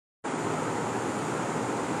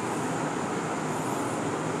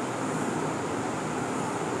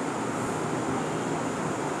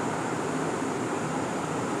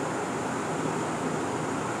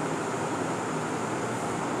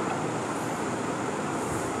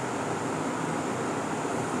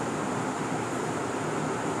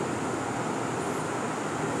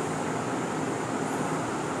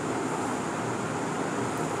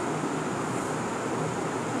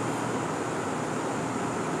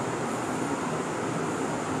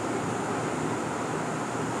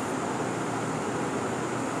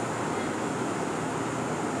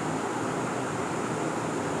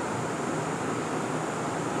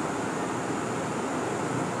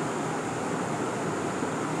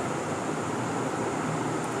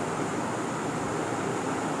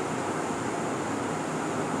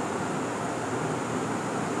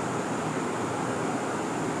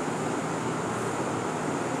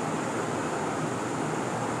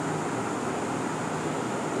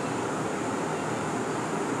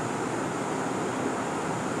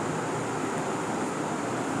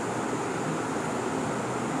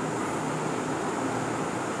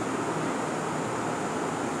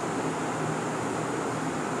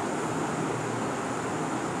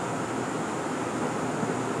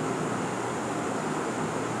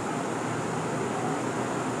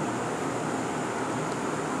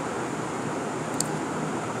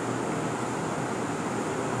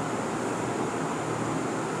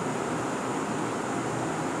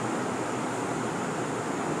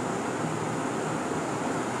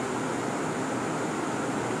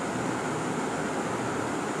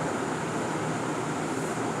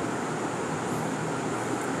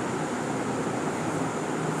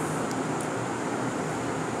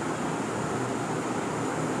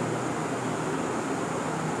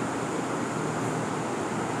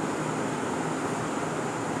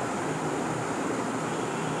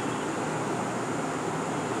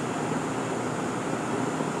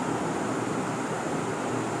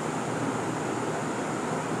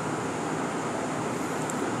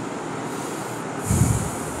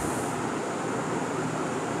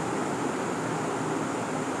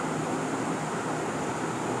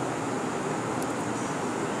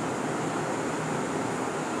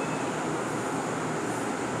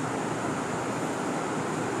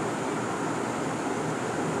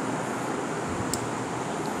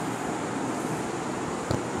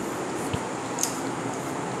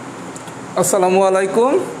আসসালামু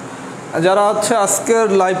আলাইকুম। যারা হচ্ছে আজকের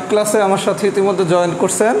লাইভ ক্লাসে আমার সাথে ইতিমধ্যে জয়েন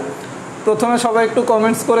করছেন, প্রথমে সবাই একটু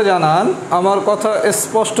কমেন্টস করে জানান আমার কথা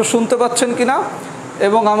স্পষ্ট শুনতে পাচ্ছেন কিনা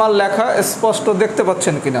এবং আমার লেখা স্পষ্ট দেখতে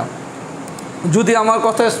পাচ্ছেন কিনা। যদি আমার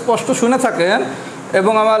কথা স্পষ্ট শুনে থাকেন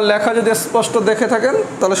এবং আমার লেখা যদি স্পষ্ট দেখে থাকেন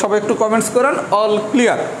তাহলে সবাই একটু কমেন্টস করেন অল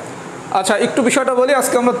ক্লিয়ার। আচ্ছা, একটু বিষয়টা বলি।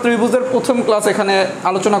 আজকে আমরা ত্রিভুজের প্রথম ক্লাস এখানে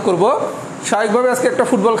আলোচনা করব। স্বাভাবিকভাবে আজকে একটা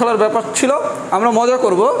ফুটবল খেলার ব্যাপার ছিল, আমরা মজা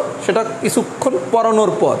করব সেটা কিছুক্ষণ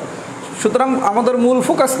পড়ানোর পর। সুতরাং আমাদের মূল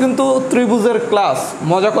ফোকাস কিন্তু ত্রিভুজের ক্লাস,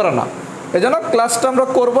 মজা করা না। এই জন্য ক্লাসটা আমরা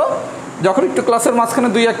করব, যখন একটু ক্লাসের মাঝখানে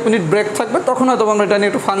 2-1 মিনিট ব্রেক থাকবে তখন হয়তো আমরা এটা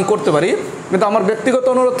নিয়ে একটু ফান করতে পারি। কিন্তু আমার ব্যক্তিগত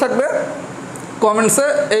অনুরোধ থাকবে কমেন্টসে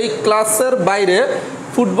এই ক্লাসের বাইরে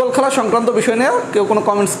ফুটবল খেলা সংক্রান্ত বিষয় নিয়ে কেউ কোনো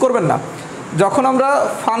কমেন্টস করবেন না। যখন আমরা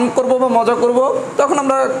ফান করব বা মজা করব তখন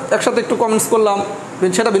আমরা একসাথে একটু কমেন্টস করলাম,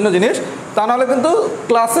 সেটা ভিন্ন জিনিস। তা নাহলে কিন্তু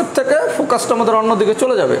ক্লাসের থেকে ফোকাসটা আমাদের অন্যদিকে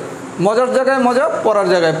চলে যাবে। মজার জায়গায় মজা, পড়ার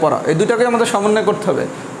জায়গায় পড়া, এই দুটাকে আমাদের সমন্বয় করতে হবে।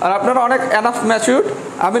 আর আপনারা অনেক এনাফ ম্যাচিউরড,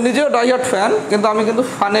 আমি নিজেও ডাইহার্ট ফ্যান, কিন্তু আমি কিন্তু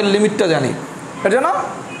ফানের লিমিটটা জানি। এর জন্য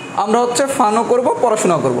আমরা হচ্ছে ফানও করব,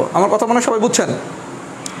 পড়াশোনাও করব। আমার কথা মনে সবাই বুঝছেন?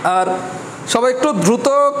 আর সবাই একটু দ্রুত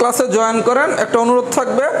ক্লাসে জয়েন করেন। একটা অনুরোধ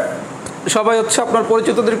থাকবে, সবাই হচ্ছে আপনার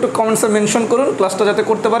পরিচিতদের একটু কমেন্টসে মেনশন করুন ক্লাসটা যাতে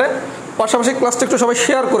করতে পারে। পাশাপাশি ক্লাসটা একটু সবাই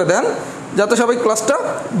শেয়ার করে দেন যাতে সবাই ক্লাসটা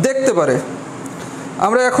দেখতে পারে।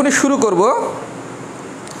 আমরা এখনই শুরু করব।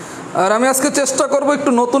 আর আমি আজকে চেষ্টা করব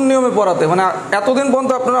একটু নতুন নিয়মে পড়াতে, মানে এতদিন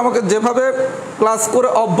পর্যন্ত আপনারা আমাকে যেভাবে ক্লাস করে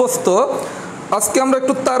অভ্যস্ত, আজকে আমরা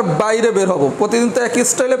একটু তার বাইরে বের হব। প্রতিদিন তো একই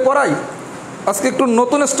স্টাইলে পড়াই, আজকে একটু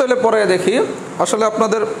নতুন স্টাইলে পড়াই দেখি আসলে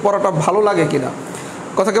আপনাদের পড়াটা ভালো লাগে কিনা।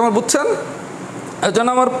 কথা কি আমার বুঝছেন? এর জন্য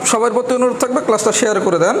আমার সবার প্রতি অনুরোধ থাকবে ক্লাসটা শেয়ার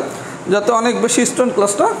করে দেন যাতে অনেক বেশি স্টুডেন্ট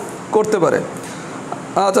ক্লাসটা করতে পারে।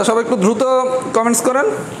 আচ্ছা, সবাই একটু দ্রুত কমেন্টস করেন।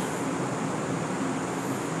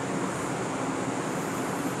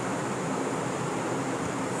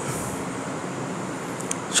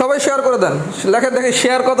 সবাই শেয়ার করে দেন। লেখেন দেখি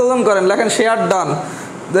শেয়ার কতজন করেন, লেখেন শেয়ার ডান।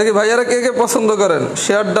 দেখি ভাইয়ারা কে কে পছন্দ করেন,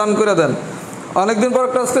 শেয়ার ডান করে দেন। অনেকদিন পর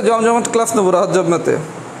একটা আজকে জমজমাট ক্লাস নেবো রাহাত জবনাতে।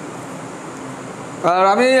 আর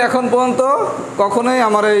আমি এখন পর্যন্ত কখনোই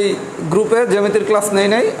আমার এই গ্রুপে জ্যামিতির ক্লাস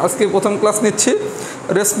নেই, আজকে প্রথম ক্লাস নিচ্ছি।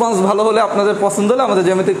 রেসপন্স ভালো হলে, আপনাদের পছন্দ হলে আমাদের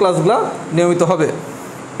জ্যামিতির ক্লাসগুলো নিয়মিত হবে।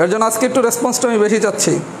 এর জন্য আজকে একটু রেসপন্সটা আমি বেশি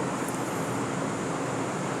চাচ্ছি।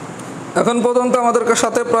 এখন পর্যন্ত আমাদের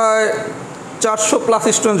সাথে প্রায় 400+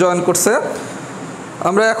 স্টুডেন্ট জয়েন করছে।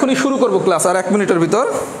 আমরা এখনই শুরু করব ক্লাস আর 1 মিনিটের ভিতর।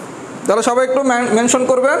 তাহলে সবাই একটু মেনশন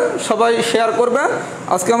করবেন, সবাই শেয়ার করবেন।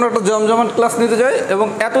 আজকে আমরা একটা জমজমাট ক্লাস নিতে যাই এবং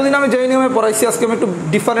এতদিন আমি যেই নিয়মে পড়াইছি আজকে আমি একটু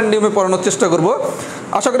ডিফারেন্ট নিয়মে পড়ানোর চেষ্টা করব।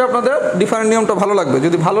 আশা করি আপনাদের ডিফারেন্ট নিয়মটা ভালো লাগবে।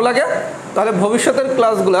 যদি ভালো লাগে তাহলে ভবিষ্যতের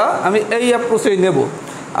ক্লাসগুলো আমি এই অ্যাপ্রোচেই নেব।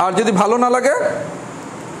 আর যদি ভালো না লাগে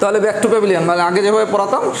তাহলে ব্যাক টু প্যাভিলিয়ন, মানে আগে যেভাবে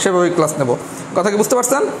পড়াতাম সেভাবেই ক্লাস নেব। কথা কি বুঝতে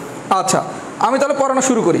পারছেন? আচ্ছা, আমি তাহলে পড়ানো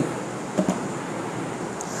শুরু করি।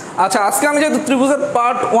 আচ্ছা, আজকে আমি যেহেতু ত্রিভুজের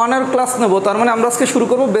পার্ট 1 ক্লাস নেব, তার মানে আমরা আজকে শুরু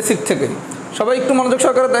করব বেসিক থেকে। সবাই একটু মনোযোগ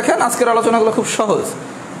সহকারে দেখেন, আজকের আলোচনাগুলো খুব সহজ।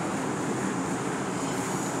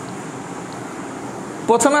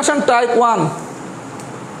 প্রথমে আসেন টাইপ 1।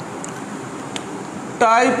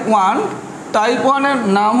 টাইপ 1 এর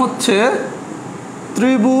নাম হচ্ছে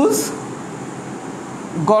ত্রিভুজ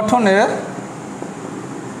গঠনের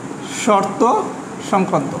শর্ত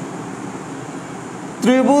সংক্রান্ত।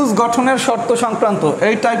 ত্রিভুজ গঠনের শর্ত সংক্রান্ত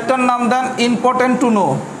এই টাইপটার নাম দেন important to know.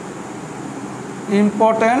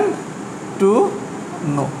 Important to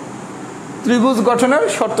know, ত্রিভুজ গঠনের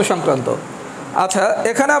শর্ত সংক্রান্ত। আচ্ছা,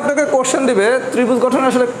 এখানে আপনাকে কোশ্চেন দিবে ত্রিভুজ গঠনের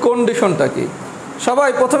আসলে কন্ডিশনটা কি। সবাই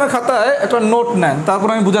প্রথমে খাতায় একটা নোট নেন,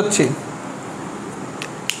 তারপর আমি বুঝাচ্ছি।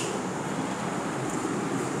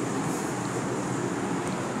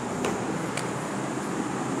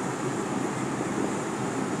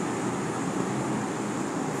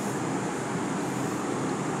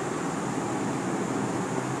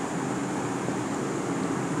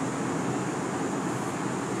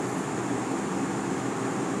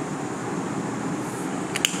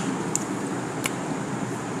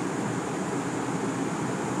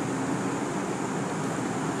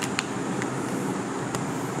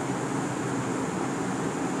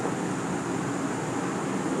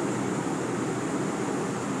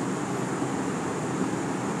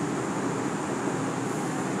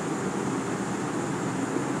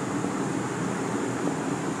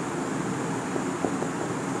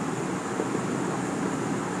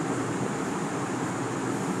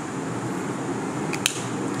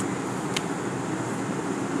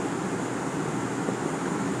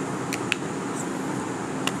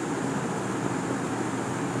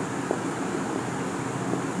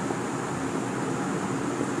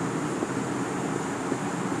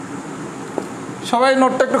 সবাই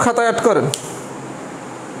নোটটা একটু খাতায় অ্যাড করেন।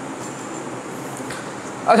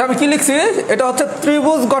 আচ্ছা আমি কি লিখছি, এটা হচ্ছে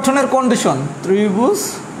ত্রিভুজ গঠনের কন্ডিশন, ত্রিভুজ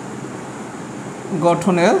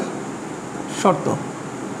গঠনের শর্ত।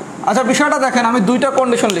 আচ্ছা বিষয়টা দেখেন, আমি দুইটা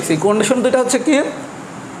কন্ডিশন লিখছি। কন্ডিশন দুইটা হচ্ছে কি,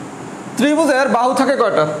 ত্রিভুজের বাহু থাকে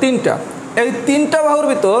কয়টা, তিনটা। এই তিনটা বাহুর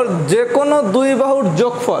ভিতর যে কোনো দুই বাহুর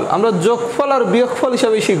যোগফল, আমরা যোগফল আর বিয়োগফল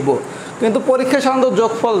হিসাবে শিখব, কিন্তু পরীক্ষায় সাধারণত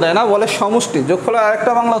যোগফল দেয় না, বলে সমষ্টি। যোগফলের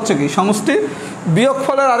আরেকটা বাংলা হচ্ছে কি সমষ্টি,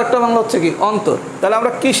 বিয়োগফলের আরেকটা বাংলা হচ্ছে কি অন্তর। তাহলে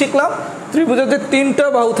আমরা কি শিখলাম, ত্রিভুজের যে তিনটা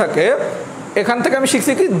বাহু থাকে এখান থেকে আমি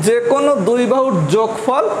শিখছি কি, যে কোনো দুই বাহুর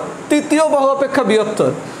যোগফল তৃতীয় বাহু অপেক্ষা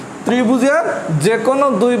বৃহত্তর। ত্রিভুজের যে কোনো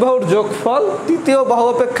দুই বাহুর যোগফল তৃতীয় বাহু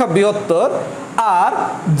অপেক্ষা বৃহত্তর, আর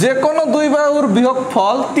যে কোনো দুই বাহুর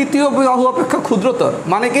বিয়োগফল তৃতীয় বাহু অপেক্ষা ক্ষুদ্রতর।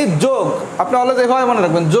 মানে কি যোগ, আপনি অলরেজ এভাবে মনে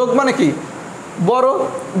রাখবেন, যোগ মানে কি বড়,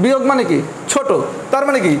 বিয়োগ মানে কি ছোট। তার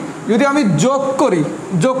মানে কি যদি আমি যোগ করি,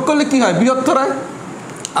 যোগ করলে কি হয়, বৃহত্তর হয়।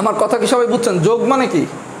 আমার কথা কি সবাই বুঝছেন, যোগ মানে কি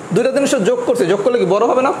দুইটা জিনিস যোগ করছে, যোগ করলে কি বড়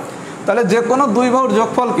হবে না। তাহলে যে কোনো দুই বাহুর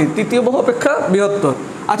যোগফল কি তৃতীয় বাহু অপেক্ষা বৃহত্তর।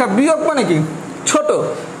 আচ্ছা বিয়োগ মানে কি ছোট,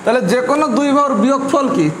 তাহলে যে কোনো দুই বাহুর বিয়োগফল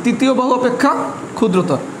কি তৃতীয় বাহু অপেক্ষা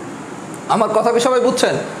ক্ষুদ্রতর। আমার কথা কি সবাই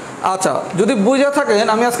বুঝছেন? আচ্ছা যদি বুঝে থাকেন,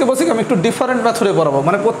 আমি আজকে বলছি আমি একটু ডিফারেন্ট মেথডে পড়াবো,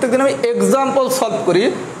 মানে প্রত্যেকদিন আমি এক্সাম্পল সলভ করি,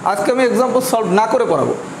 আজকে আমি এক্সাম্পল সলভ না করে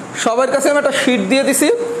পড়াবো। সবার কাছে আমি একটা শিট দিয়ে দিছি,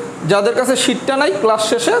 যাদের কাছে শিটটা নাই ক্লাস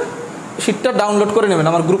শেষে শিটটা ডাউনলোড করে নেবেন,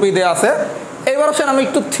 আমার গ্রুপেই দেওয়া আছে। এইবার আসেন আমি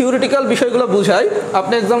একটু থিওরিটিক্যাল বিষয়গুলো বুঝাই,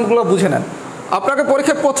 আপনি এক্সামগুলো বুঝে নেন। আপনাকে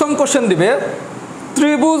পরীক্ষায় প্রথম কোশ্চেন দিবে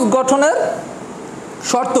ত্রিভুজ গঠনের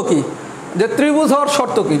শর্ত কি, যে ত্রিভুজ হওয়ার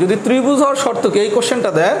শর্ত কি। যদি ত্রিভুজ হওয়ার শর্ত কি এই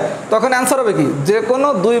কোশ্চেনটা দেয়, তখন অ্যান্সার হবে কি, যে কোনো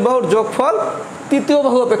দুই বাহুর যোগফল তৃতীয়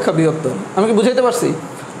বাহু অপেক্ষা বৃহত্তর। আমি কি বুঝাইতে পারছি?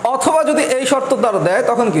 অথবা যদি এই শর্ত দ্বারা দেয়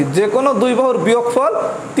তখন কি, যে কোনো দুই বাহুর বিয়োগফল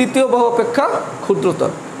তৃতীয় বাহু অপেক্ষা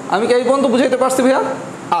ক্ষুদ্রতর। আমি কি এই পর্যন্ত বুঝাইতে পারছি ভাইয়া?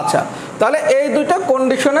 আচ্ছা তাহলে এই দুইটা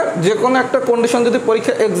কন্ডিশনের যে কোনো একটা কন্ডিশন যদি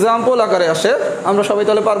পরীক্ষা এক্সাম্পল আকারে আসে, আমরা সবাই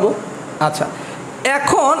তাহলে পারবো। আচ্ছা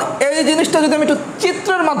এখন এই জিনিসটা যদি আমি একটু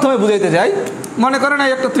চিত্রের মাধ্যমে বুঝাইতে যাই, মনে করেন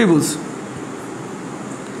এই একটা ত্রিভুজ,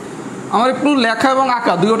 আমার একটু লেখা এবং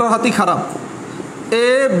আঁকা দুটোর হাতই খারাপ, এ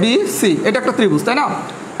বি সি, এটা একটা ত্রিভুজ তাই না।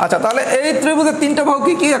 আচ্ছা তাহলে এই ত্রিভুজের তিনটা বাহু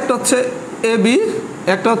কি কি, একটা হচ্ছে এ বি,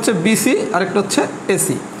 একটা হচ্ছে বিসি, আর একটা হচ্ছে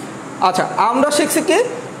এসি। আচ্ছা আমরা শিখছি কি,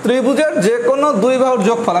 ত্রিভুজের যে কোনো দুই বাহুর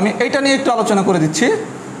যোগফল, আমি এইটা নিয়ে একটু আলোচনা করে দিচ্ছি।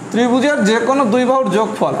 ত্রিভুজের যে কোনো দুই বাহুর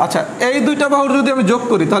যোগফল, আচ্ছা এই দুইটা বাহুর যদি আমি যোগ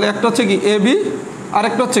করি, তাহলে একটা হচ্ছে কি এ বি,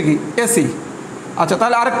 আরেকটা হচ্ছে কি এসি। আচ্ছা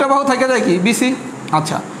তাহলে আরেকটা বাহু থেকে যায় কি বিসি।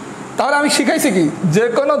 আচ্ছা তাহলে আমি শিখাইছি কি, যে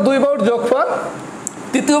কোনো দুই বাহুর যোগফল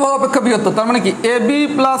তৃতীয় বাহু অপেক্ষা বৃহত্তর। তার মানে কি এ বি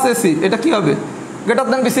প্লাস এসি এটা কি হবে, গ্রেটার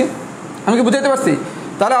দ্যান বিসি। আমি কি বুঝাইতে পারছি?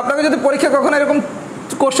 তাহলে আপনাকে যদি পরীক্ষা কখনো এরকম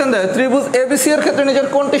কোশ্চেন দেয় ত্রিভুজ এবিসি এর ক্ষেত্রে নিজের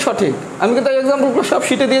কোনটি সঠিক, আমি কিন্তু এক্সাম্পলগুলো সব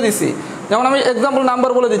শিটে দিয়ে দিচ্ছি। যেমন আমি এক্সাম্পল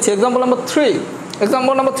নাম্বার বলে দিচ্ছি, এক্সাম্পল নাম্বার 3,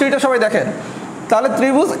 এক্সাম্পল নাম্বার 3টা সবাই দেখেন। তাহলে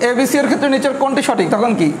ত্রিভুজ এবিসি এর ক্ষেত্রে নিচের কোনটি সঠিক,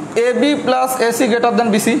 তখন কি A B plus AC greater than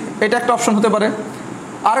BC, এটা একটা অপশন হতে পারে।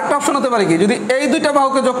 আরেকটা অপশন হতে পারে কি, যদি এই দুইটা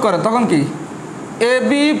বাহুকে যোগ করেন তখন কি এ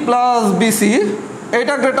বি প্লাস বিসি,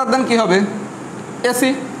 এইটা গ্রেটার দ্যান কি হবে এসি।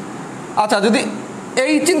 আচ্ছা যদি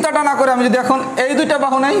এই চিন্তাটা না করে আমি যদি এখন এই দুইটা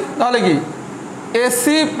বাহু নেই, তাহলে কি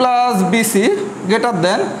AC plus BC greater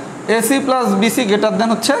than, AC plus BC greater than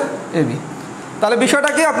হচ্ছে এবি। তাহলে বিষয়টা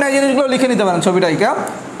কি, আপনি এই জিনিসগুলো লিখে নিতে পারেন ছবিটাইকা।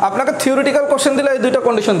 আপনাকে থিওরিটিক্যাল কোশ্চেন দিলে এই দুইটা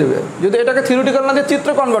কন্ডিশন দেবে, যদি এটাকে থিওরিটিক্যাল না দিয়ে চিত্র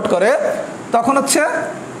কনভার্ট করে, তখন হচ্ছে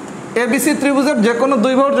এবিসি ত্রিভুজের যে কোনো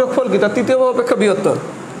দুই বাহুর যোগফল কি তার তৃতীয় বাহু অপেক্ষা বৃহত্তর।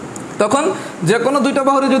 তখন যে কোনো দুইটা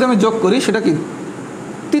বাহুরে যদি আমি যোগ করি, সেটা কি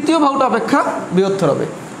তৃতীয় বাহুটা অপেক্ষা বৃহত্তর হবে।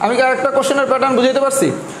 আমি কি আরেকটা কোশ্চেনের প্যাটার্ন বুঝাইতে পারছি?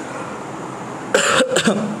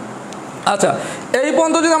 আচ্ছা এই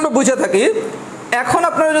পর্যন্ত যদি আমরা বুঝে থাকি, এখন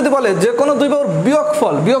আপনারা যদি বলে যে কোনো দুই বাহুর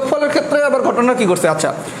বিয়োগফল, বিয়োগফলের ক্ষেত্রে আবার ঘটনা কি করছে। আচ্ছা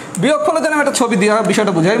বিয়োগফলের জন্য আমি একটা ছবি দিয়ে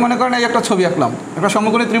বিষয়টা বুঝাই। মনে করেন এই একটা ছবি আঁকলাম, একটা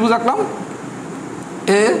সমকোণী ত্রিভুজ আঁকলাম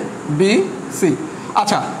এ বি সি।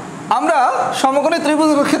 আচ্ছা আমরা সমকোণী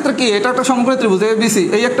ত্রিভুজের ক্ষেত্রে কি, এটা একটা সমকোণী ত্রিভুজ এ বি সি,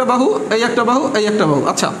 এই একটা বাহু, এই একটা বাহু, এই একটা বাহু।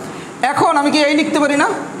 আচ্ছা এখন আমি কি এই লিখতে পারি না,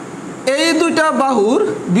 এই দুইটা বাহুর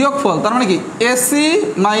বিয়োগফল, তার মানে কি AC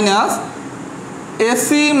minus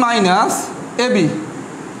AB,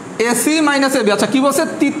 AC minus AB. আচ্ছা কি বলছে,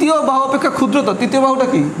 তৃতীয় বাহু অপেক্ষা ক্ষুদ্রতর, তৃতীয় বাহুটা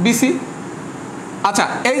কি বিসি। আচ্ছা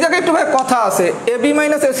এই জায়গায় একটু ভাই কথা আছে, এবি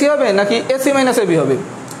মাইনাস এসি হবে নাকি এসি মাইনাস এবি হবে।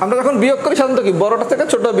 আমরা যখন বিয়োগ করি সাধারণত কি বড়টা থেকে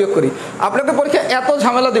ছোটটা বিয়োগ করি। আপনাকে পরীক্ষা এত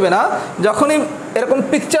ঝামেলা দিবে না, যখনই এরকম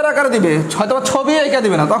পিকচার আকারে দিবে, হয়তো ছবি এঁকে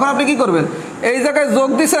দিবে না, তখন আপনি কি করবেন, এই জায়গায় যোগ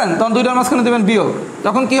দিচ্ছেন, তখন দুইটার মাঝখানে দেবেন বিয়োগ।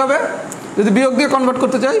 তখন কি হবে, যদি বিয়োগ দিয়ে কনভার্ট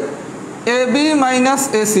করতে চাই, A B minus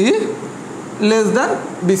AC less than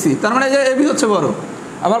BC, তার মানে এই যে এবি হচ্ছে বড়।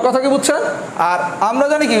 আমার কথা কি বুঝছেন? আর আমরা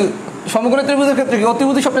জানি কি সমকোণী ত্রিভুজের ক্ষেত্রে কি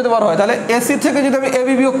অতিভুজই সবচেয়ে বড় হয়। তাহলে এসি থেকে যদি আমি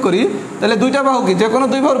এবি বিয়োগ করি তাহলে দুইটা বাহু কি যে কোনো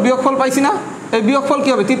দুই বাহুর বিয়োগফল পাইছি না, এই বিয়োগফল কি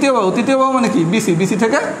হবে তৃতীয় বাহু, তৃতীয় বাহু মানে কি বিসি, বিসি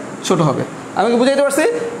থেকে ছোট হবে। আমি কি বুঝাইতে পারছি?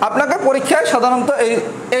 আপনাকে পরীক্ষায় সাধারণত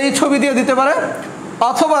এই ছবি দিয়ে দিতে পারে,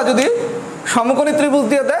 অথবা যদি সমকোণী ত্রিভুজ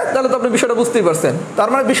দিয়ে দেয় তাহলে তো আপনি বিষয়টা বুঝতেই পারছেন। তার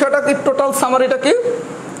মানে বিষয়টা কি টোটাল সামারিটা কি,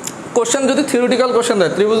 কোশ্চেন যদি থিওরিটিক্যাল কোশ্চেন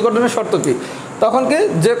দেয় ত্রিভুজ গঠনের শর্ত কি, তখন কি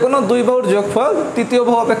যে কোনো দুই বাহুর যোগফল তৃতীয়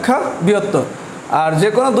বাহু অপেক্ষা বৃহত্তর, আর যে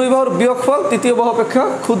কোনো দুই বাহুর বিয়োগফল তৃতীয় বাহু অপেক্ষা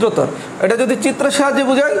ক্ষুদ্রতর। এটা যদি চিত্রের সাহায্যে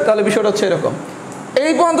বুঝাই তাহলে বিষয়টা হচ্ছে এরকম।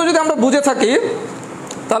 এই পর্যন্ত যদি আমরা বুঝে থাকি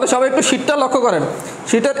তাহলে সবাই একটু শীটটা লক্ষ্য করেন।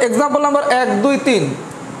 শীটের এক্সাম্পল নাম্বার 1, 2, 3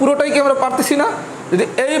 পুরোটাই কি আমরা পারতেছি না? যদি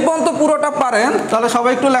এই পর্যন্ত পুরোটা পারেন তাহলে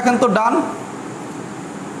সবাই একটু লেখেন তো ডান।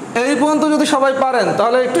 এই পর্যন্ত যদি সবাই পারেন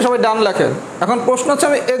তাহলে একটু সবাই ডান লেখেন। এখন প্রশ্ন হচ্ছে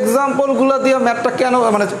আমি এক্সাম্পলগুলো দিয়ে ম্যাথটা কেন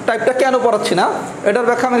মানে টাইপটা কেন পড়াচ্ছি না, এটার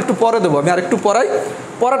ব্যাখ্যা আমি একটু পরে দেবো। আমি আর একটু পড়াই,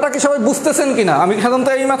 পড়াটা কি সবাই বুঝতেছেন কিনা? আমি সাধারণত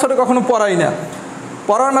এই মেথডে কখনো পড়াই না,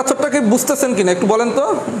 পড়ার মেথডটা কি বুঝতেছেন কিনা একটু বলেন তো।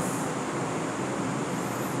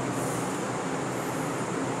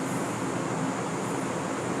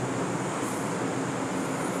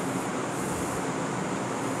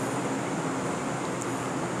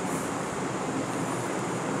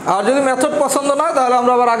 আর যদি মেথড পছন্দ না তাহলে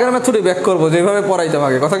আমরা আবার আগের মেথডই ব্যাক করবো যেভাবে পড়াইতাম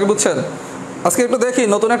আগে। কথা কি বুঝছেন? আজকে একটু দেখি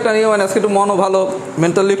নতুন একটা নিয়ম, মানে আজকে একটু মনও ভালো,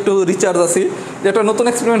 মেন্টালি একটু রিচার্জ আছি, যে একটা নতুন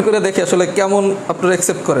এক্সপেরিমেন্ট করে দেখি আসলে কেমন আপনারা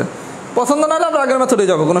অ্যাকসেপ্ট করেন। পছন্দ না হলে আমরা আগের মেথডে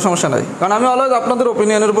যাবো, কোনো সমস্যা নাই, কারণ আমি অলওয়েজ আপনাদের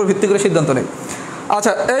ওপিনিয়নের উপর ভিত্তি করে সিদ্ধান্ত নিই।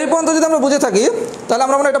 আচ্ছা, এই পর্যন্ত যদি আমরা বুঝে থাকি তাহলে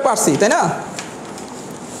আমরা এটা পারছি, তাই না?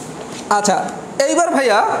 আচ্ছা, এইবার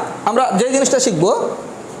ভাইয়া আমরা যে জিনিসটা শিখবো,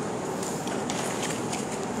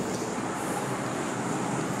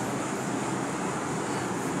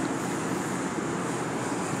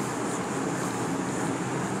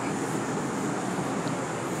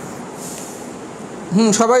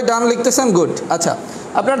 সবাই ডান লিখতেছেন, গুড। আচ্ছা,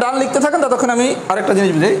 আপনারা ডান লিখতে থাকেন, ততক্ষণ আমি আরেকটা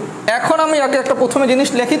জিনিস বুঝাই। এখন আমি আগে একটা প্রথমে জিনিস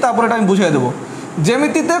লিখি, তারপরে এটা আমি বুঝিয়ে দেবো।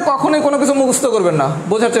 জ্যামিতিতে কখনোই কোনো কিছু মুখস্থ করবেন না,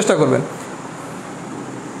 বোঝার চেষ্টা করবেন।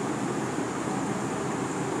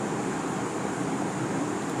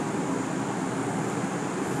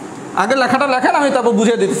 আগে লেখাটা লেখেন, আমি তারপর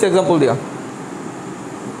বুঝিয়ে দিতেছি এক্সাম্পল দিয়া।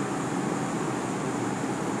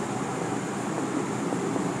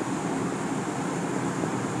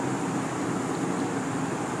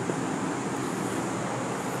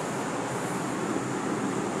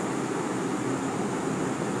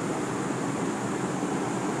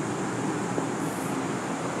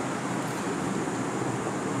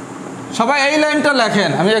 সবাই এই লাইনটা লেখেন,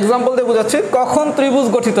 আমি এক্সাম্পল দিয়ে বোঝাচ্ছি। কখন ত্রিভুজ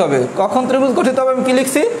গঠিত হবে, কখন ত্রিভুজ গঠিত হবে আমি কি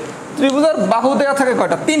লিখছি, ত্রিভুজের বাহু দেওয়া থাকে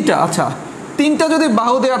কয়টা, তিনটা। আচ্ছা, তিনটা যদি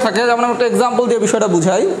বাহু দেওয়া থাকে, যেমন একটা এক্সাম্পল দিয়ে বিষয়টা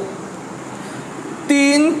বুঝাই।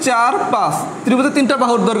 3, 4, 5 ত্রিভুজের তিনটা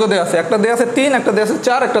বাহুর দৈর্ঘ্য দেওয়া আছে, একটা দেওয়া আছে 3, একটা দেওয়া আছে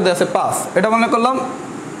 4, একটা দেওয়া আছে 5। এটা মনে করলাম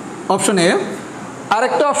অপশন এ।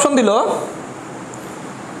 আরেকটা অপশন দিল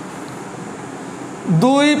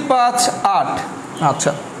 2, 5, 8।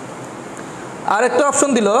 আচ্ছা, আরেকটা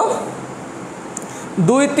অপশন দিল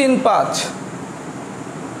 2, 3, 5।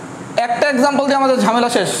 একটা এক্সাম্পল দিয়ে আমাদের ঝামেলা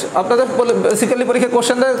শেষ। আপনাদের বেসিক্যালি পরীক্ষায়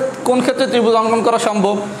কোশ্চেন দেয় কোন ক্ষেত্রে ত্রিভুজ অঙ্কন করা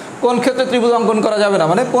সম্ভব, কোন ক্ষেত্রে ত্রিভুজ অঙ্কন করা যাবে না,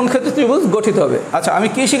 মানে কোন ক্ষেত্রে ত্রিভুজ গঠিত হবে। আচ্ছা, আমি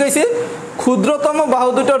কি শিখাইছি, ক্ষুদ্রতম বাহু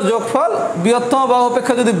দুটোর যোগফল বৃহত্তম বাহু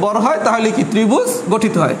অপেক্ষা যদি বড় হয় তাহলে কি ত্রিভুজ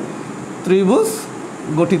গঠিত হয়, ত্রিভুজ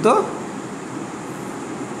গঠিত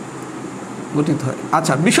হয়।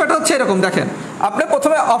 আচ্ছা, বিষয়টা হচ্ছে এরকম, দেখেন আপনি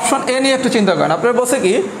প্রথমে অপশন এ নিয়ে একটু চিন্তা করেন। আপনার বলছে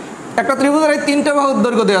কি একটা ত্রিভুজের এই তিনটা বাহুর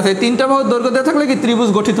দৈর্ঘ্য দেওয়া আছে, এই তিনটা বাহুর দৈর্ঘ্য দেওয়া থাকলে কি ত্রিভুজ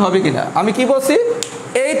গঠিত হবে কিনা। আমি কি বলছি,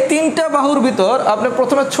 এই তিনটা বাহুর ভিতর আপনি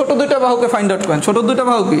প্রথমে ছোট দুইটা বাহুকে ফাইন্ড আউট করেন। ছোট দুইটা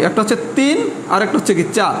বাহু কি, একটা হচ্ছে 3 আর একটা হচ্ছে কি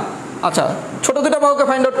 4। আচ্ছা, ছোট দুইটা বাহুকে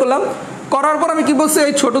ফাইন্ড আউট করলাম, করার পর আমি কি বলছি,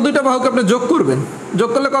 এই ছোট দুইটা বাহুকে আপনি যোগ করবেন। যোগ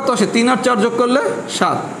করলে কত আসে, 3 আর 4 যোগ করলে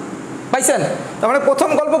 7 পাইছেন। তার মানে প্রথম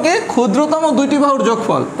গল্প কি, ক্ষুদ্রতম দুইটি বাহুর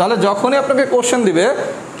যোগফল। তাহলে যখনই আপনাকে কোশ্চেন দিবে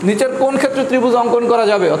নিচের কোন ক্ষেত্রে ত্রিভুজ অঙ্কন করা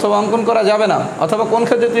যাবে অথবা অঙ্কন করা যাবে না, অথবা কোন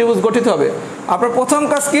ক্ষেত্রে ত্রিভুজ গঠিত হবে, আপনার প্রথম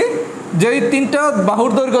কাজ কি, যেই তিনটা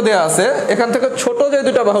বাহুর দৈর্ঘ্য দেওয়া আছে এখান থেকে ছোট যে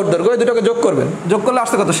দুইটা বাহুর দৈর্ঘ্য, এই দুটাকে যোগ করবেন। যোগ করলে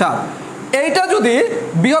আসছে কত, 7। এইটা যদি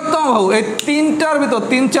বৃহত্তম বাহু, এই তিনটার ভিতর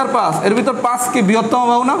 3, 4, 5 এর ভিতর 5 কি বৃহত্তম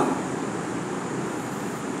বাহু না?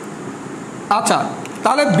 আচ্ছা,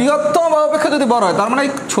 তাহলে বৃহত্তম বাহু অপেক্ষা যদি বড় হয়, তার মানে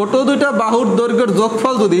ছোট দুইটা বাহুর দৈর্ঘ্যের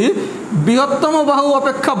যোগফল যদি বৃহত্তম বাহু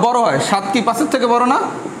অপেক্ষা বড় হয়, 7 কি 5-এর থেকে বড় না,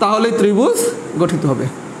 তাহলে ত্রিভুজ গঠিত হবে,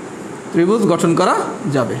 ত্রিভুজ গঠন করা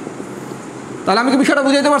যাবে। তাহলে আমি কি বিষয়টা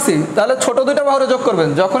বুঝাইতে পারছি? তাহলে ছোট দুইটা বাহুরে যোগ করবেন,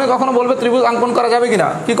 যখনই কখনো বলবে ত্রিভুজ অঙ্কন করা যাবে কিনা,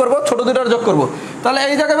 কি করব, ছোট দুইটার যোগ করব। তাহলে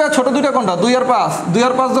এই জায়গায় ছোট দুইটা কোনটা, 2 আর 5, 2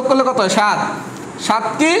 আর 5 যোগ করলে কত হয়, 7। 7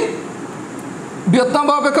 কি বৃহত্তম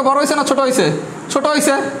বাহু অপেক্ষা বড় হয়েছে না ছোট হয়েছে, ছোট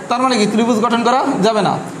হয়েছে, তার মানে কি ত্রিভুজ গঠন করা যাবে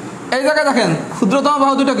না। এই জায়গায় দেখেন ক্ষুদ্রতম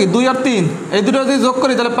বাহু দুটো কি 2 আর 3, এই দুটো যদি যোগ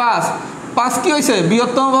করি তাহলে 5, 5 কি হয়েছে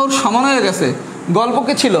বৃহত্তম বাহুর সমান হয়ে গেছে। গল্প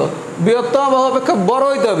কি ছিল, বৃহত্তম বাহু অপেক্ষা বড়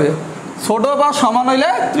হইতে হবে, ছোট বা সমান হইলে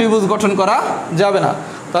ত্রিভুজ গঠন করা যাবে না।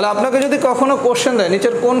 তাহলে আপনাকে যদি কখনো কোশ্চেন দেয়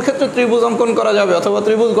নিচের কোন ক্ষেত্রে ত্রিভুজ অঙ্কন করা যাবে অথবা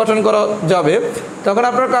ত্রিভুজ গঠন করা যাবে, তখন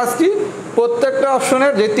আপনার কাজ কি, প্রত্যেকটা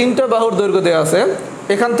অপশনের যে 3টা বাহুর দৈর্ঘ্য দেওয়া আছে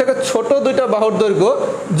এখান থেকে ছোট 2টা বাহুর দৈর্ঘ্য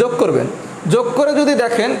যোগ করবেন। যোগ করে যদি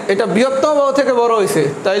দেখেন এটা বৃহত্তম বাহু থেকে বড় হয়েছে,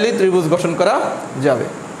 তাইলেই ত্রিভুজ গঠন করা যাবে।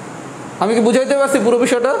 আমি কি বুঝাইতে পারছি পুরো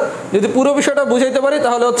বিষয়টা? যদি পুরো বিষয়টা বুঝাইতে পারি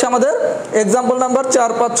তাহলে হচ্ছে আমাদের এক্সাম্পল নাম্বার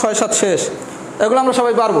 4, 5, 6, 7 শেষ। এগুলো আমরা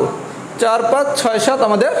সবাই পারবো। 4, 5, 6, 7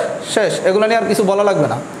 আমাদের শেষ, এগুলো নিয়ে আর কিছু বলা লাগবে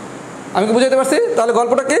না। আমি কি বুঝাইতে পারছি? তাহলে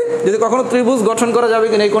গল্পটা কি, যদি কখনো ত্রিভুজ গঠন করা যাবে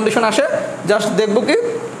কিনা এই কন্ডিশন আসে, জাস্ট দেখবো কি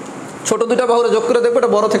ছোট 2টা বাহুরে যোগ করে দেখবো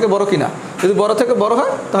এটা বড় থেকে বড় কিনা। যদি বড় থেকে বড়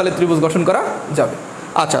হয় তাহলে ত্রিভুজ গঠন করা যাবে।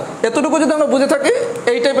 আচ্ছা, এতটুকু যদি আমরা বুঝে থাকি,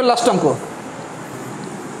 এই টাইপের লাস্ট অঙ্ক,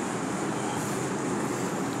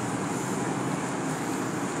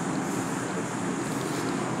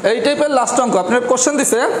 এই টাইপের লাস্ট অঙ্ক আপনার কোশ্চেন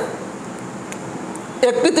দিছে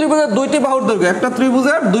একটি ত্রিভুজের 2টি বাহুর দৈর্ঘ্য, একটা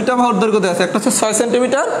ত্রিভুজের 2টা বাহুর দৈর্ঘ্য দেওয়া আছে, একটা হচ্ছে 6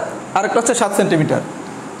 সেন্টিমিটার আর একটা হচ্ছে 7 সেন্টিমিটার,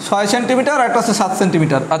 6 সেন্টিমিটার আর একটা হচ্ছে 7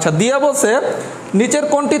 সেন্টিমিটার। আচ্ছা, দিয়া বলছে নিচের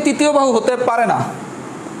কোনটি তৃতীয় বাহু হতে পারে না,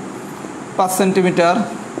 5 সেন্টিমিটার,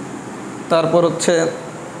 তারপর হচ্ছে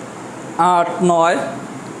 8, 9,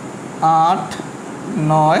 8,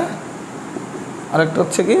 9, আরেকটা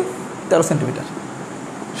হচ্ছে কি 13 সেন্টিমিটার।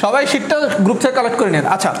 সবাই শীটটা গ্রুপ থেকে কালেক্ট করে নেন।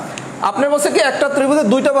 আচ্ছা, আপনি বলছে কি একটা ত্রিভুজের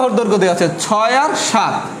 2টা বাহুর দৈর্ঘ্য দেওয়া আছে 6 আর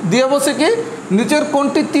 7, দিয়ে বলছে কি নিচের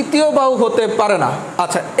কোনটি তৃতীয় বাহু হতে পারে না।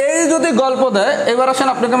 আচ্ছা, এই যদি গল্প দেয়, এবার আসেন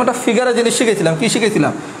আপনাকে আমি একটা ফিগারে জিনিস শিখেছিলাম। কি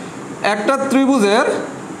শিখেছিলাম, একটা ত্রিভুজের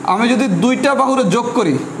আমি যদি 2টা বাহুরে যোগ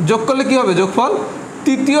করি, যোগ করলে কি হবে, যোগফল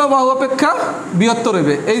তৃতীয় বাহু অপেক্ষা বৃহত্তর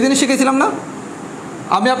হবে। এই জিনিস শিখেছিলাম না?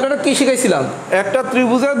 আমি আপনারা কি শিখাইছিলাম, একটা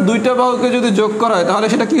ত্রিভুজের 2টা বাহুকে যদি যোগ করা হয় তাহলে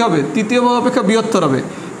সেটা কি হবে, তৃতীয় বাহু অপেক্ষা বৃহত্তর হবে।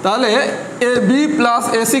 তাহলে A B plus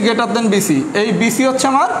AC greater than BC, এই বিসি হচ্ছে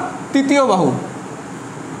আমার তৃতীয় বাহু।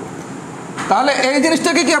 তাহলে এই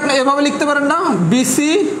জিনিসটাকে কি আপনি এভাবে লিখতে পারেন না,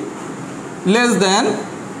 BC less than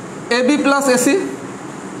A B plus AC.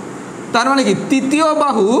 তার মানে কি তৃতীয়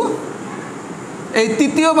বাহু, এই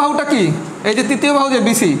তৃতীয় বাহুটা কি, এই যে তৃতীয় বাহু যে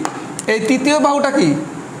বিসি, এই তৃতীয় বাহুটা কি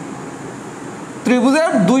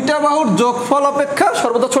ত্রিভুজের 2টা বাহুর যোগফল অপেক্ষা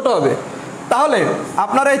সর্বদা ছোট হবে। তাহলে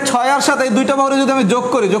আপনার এই 6 আর 7 এই 2টা বাহুরে যদি আমি যোগ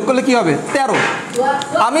করি, যোগ করলে কি হবে 13।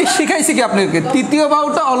 আমি শিখাইছি কি আপনাদেরকে, তৃতীয়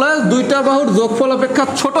বাহুটা অলওয়েজ 2টা বাহুর যোগফল অপেক্ষা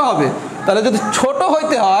ছোট হবে। তাহলে যদি ছোট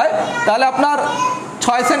হইতে হয় তাহলে আপনার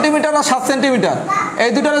 6 সেন্টিমিটার আর 7 সেন্টিমিটার এই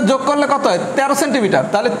দুটারে যোগ করলে কত হয়, 13 সেন্টিমিটার।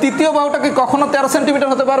 তাহলে তৃতীয় বাহুটা কি কখনো 13 সেন্টিমিটার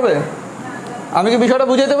হতে পারবে? আমি কি বিষয়টা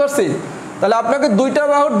বুঝাইতে পারছি? তাহলে আপনাকে 2টা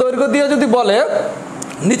বাহুর দৈর্ঘ্য দিয়ে যদি বলে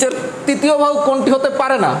নিচের তৃতীয় বাহু কোনটি হতে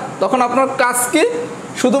পারে না, তখন আপনার কাজ কি,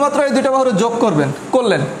 শুধুমাত্র এই 2টা বাহুর যোগ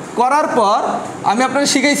করলেন। করার পর আমি আপনাকে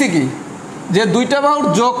শিখাইছি কি, যে 2টা বাহুর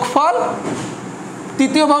যোগফল,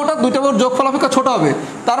 তৃতীয় বাহুটা 2টা বাহুর যোগফল অপেক্ষা ছোট হবে।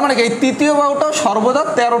 তার মানে কি এই তৃতীয় বাহুটা সর্বদা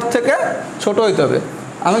 13 থেকে ছোট হইতে হবে।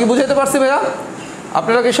 আমি কি বুঝাইতে পারছি ভাইয়া?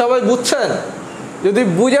 আপনারা কি সবাই বুঝছেন? যদি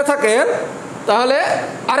বুঝে থাকেন তাহলে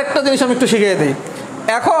আরেকটা জিনিস আমি একটু শিখিয়ে দিই।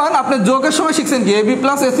 এখন আপনি যোগের সময় শিখছেন কি, AB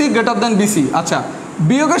plus AC greater than BC. আচ্ছা,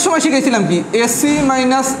 বিয়োগের সময় শিখেছিলাম কি, AC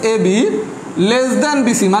minus AB less than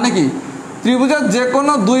BC. মানে কি ত্রিভুজের যে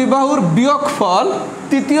কোনো 2 বাহুর বিয়োগফল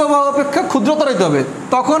তৃতীয় বাহু অপেক্ষা ক্ষুদ্রতর হইতে হবে।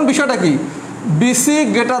 তখন বিষয়টা কি, BC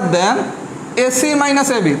greater than AC minus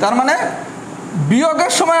AB. তার মানে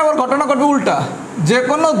বিয়োগের সময় আবার ঘটনা ঘটবে উল্টা, যে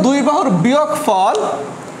কোনো 2 বাহুর বিয়োগফল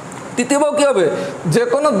তৃতীয় বাহু কী হবে, যে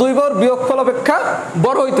কোনো 2 বাহুর বিয়োগফল অপেক্ষা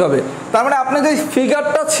বড় হইতে হবে। তার মানে আপনি যে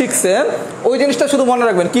ফিগারটা শিখছেন ওই জিনিসটা শুধু মনে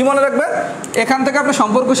রাখবেন। কি মনে রাখবেন, এখান থেকে আপনি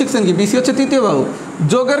সম্পর্ক শিখছেন কি, বিসি হচ্ছে তৃতীয় বাহু,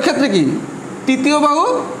 যোগের ক্ষেত্রে কি তৃতীয় বাহু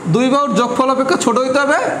 2 বাহুর যোগফল অপেক্ষা ছোট হইতে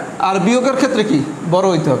হবে, আর বিয়োগের ক্ষেত্রে কি বড়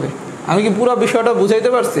হইতে হবে। আমি কি পুরো বিষয়টা বুঝাইতে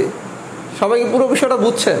পারছি? সবাই কি পুরো বিষয়টা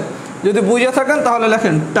বুঝছেন? যদি বুঝে থাকেন তাহলে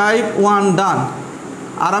লেখেন টাইপ 1 ডান।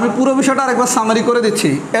 আর আমি পুরো বিষয়টা আরেকবার সামারি করে দিচ্ছি।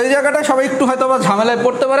 এই জায়গাটায় সবাই একটু হয়তো বা ঝামেলায়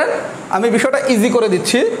পড়তে পারেন, আমি বিষয়টা ইজি করে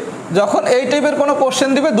দিচ্ছি। যখন এই টাইপের কোনো কোশ্চেন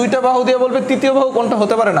দিবে 2টা বাহু দিয়ে বলবে তৃতীয় বাহু কোনটা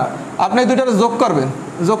হতে পারে না, আপনি এই 2টারে যোগ করবেন।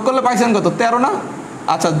 যোগ করলে পাইছেন কত, 13 না?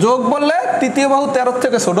 আচ্ছা, যোগ বললে তৃতীয় বাহু 13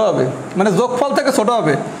 থেকে ছোট হবে, মানে যোগফল থেকে ছোট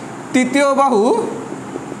হবে। তৃতীয় বাহু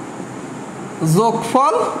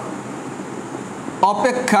যোগফল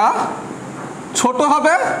অপেক্ষা ছোট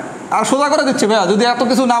হবে। আর সোজা করে দিচ্ছি ভাইয়া, যদি এত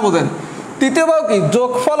কিছু না বোঝেন, তৃতীয় বাহু কি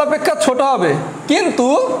যোগফল অপেক্ষা ছোট হবে,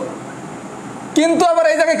 কিন্তু আবার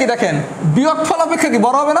এই জায়গায় কি দেখেন, বিয়োগফল অপেক্ষা কি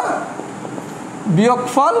বড় হবে না,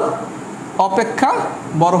 বিয়োগফল অপেক্ষা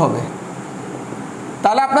বড় হবে।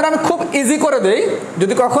 তাহলে আপনারা আমি খুব ইজি করে দেই,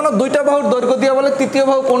 যদি কখনো 2টা বাহুর দৈর্ঘ্য দিয়ে বলে তৃতীয়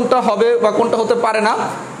বাহু কোনটা হবে বা কোনটা হতে পারে না,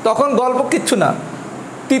 তখন গল্প কিচ্ছু না।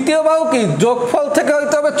 তৃতীয় বাহু কি যোগফল থেকে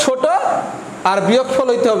হইতে হবে ছোট আর বিয়োগফল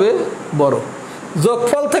হইতে হবে বড়।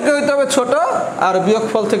 যোগফল থেকে হইতে হবে ছোট আর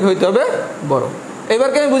বিয়োগফল থেকে হইতে হবে বড়। এবার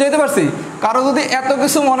কি আমি বুঝাইতে পারছি? কারো যদি এত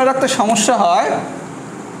কিছু মনে রাখতে সমস্যা হয়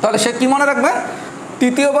তাহলে সে কি মনে রাখবে?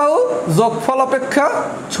 তৃতীয় বাহু যোগফল অপেক্ষা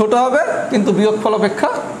ছোট হবে কিন্তু বিয়োগফল অপেক্ষা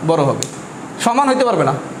বড় হবে, সমান হইতে পারবে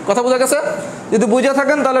না। কথা বোঝা গেছে? যদি বুঝে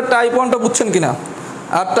থাকেন তাহলে টাইপ 1টা বুঝছেন কিনা।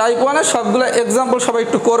 আর টাইপ 1-এর সবগুলো এক্সাম্পল সবাই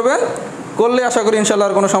একটু করবেন, করলে আশা করি ইনশাল্লাহ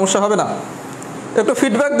আর কোনো সমস্যা হবে না। একটু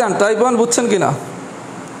ফিডব্যাক দেন টাইপ 1 বুঝছেন কিনা।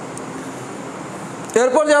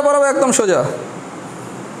 এরপর যা বলবো একদম সোজা।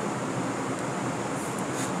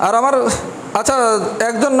 আর আমার আচ্ছা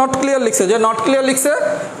একজন নট ক্লিয়ার লিখছে, যে নট ক্লিয়ার লিখছে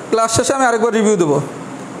ক্লাস শেষে আমি আরেকবার রিভিউ দেবো।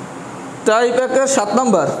 টাইপ 1-এর 7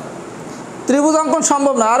 নম্বর, ত্রিভুজ অঙ্কন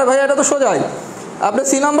সম্ভব না। আরে ভাই এটা তো সোজাই। আপনি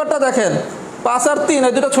সি নাম্বারটা দেখেন, 5 আর 3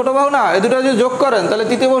 এই দুটো ছোটো বাহু না, এই দুটো যদি যোগ করেন তাহলে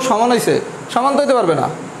তৃতীয় বাহু সমান হয়েছে। সমান তো হইতে পারবে না,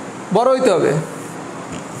 বড় হইতে হবে।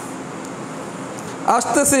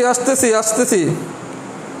 আসতেছি আসতেছি আসতেছি।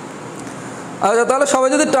 আচ্ছা তাহলে সবাই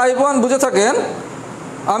যদি টাইপ 1 বুঝে থাকেন,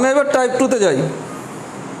 আমি এবার টাইপ 2-তে যাই।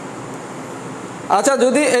 আচ্ছা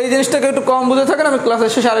যদি এই জিনিসটাকে একটু কম বুঝে থাকেন আমি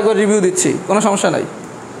ক্লাসের শেষে আরেকবার রিভিউ দিচ্ছি, কোনো সমস্যা নাই।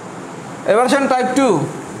 এবার আসেন টাইপ 2।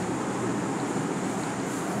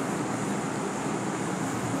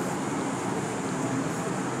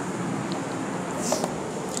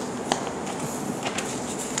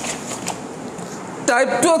 টাইপ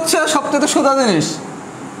 2 হচ্ছে সবথেকে সোজা জিনিস।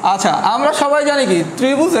 আচ্ছা আমরা সবাই জানি কি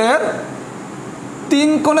ত্রিভুজের 3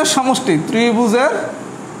 কোণের সমষ্টি, ত্রিভুজের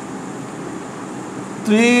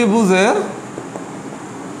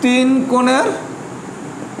 3 কোণের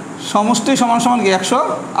সমষ্টি সমান সমান কি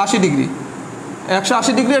 180 ডিগ্রি।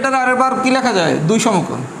 180 ডিগ্রি এটার আরেকবার কি লেখা যায়? 2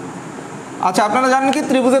 সমকোণ। আচ্ছা আপনারা জানেন কি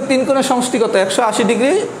ত্রিভুজের 3 কোণের সমষ্টি কত? 180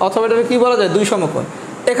 ডিগ্রি, অথবা এটাকে কি বলা যায়? 2 সমকোণ।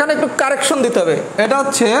 এখানে একটু কারেকশন দিতে হবে। এটা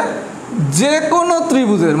হচ্ছে যে কোনো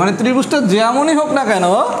ত্রিভুজের, মানে ত্রিভুজটা যেমনই হোক না কেন,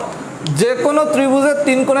 যে কোনো ত্রিভুজের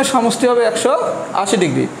 3 কোণের সমষ্টি হবে 180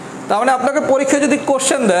 ডিগ্রি। তার মানে আপনাকে পরীক্ষায় যদি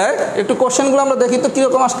কোশ্চেন দেয়, একটু কোশ্চেনগুলো আমরা দেখি তো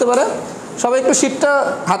কীরকম আসতে পারে। সবাই একটু শিটটা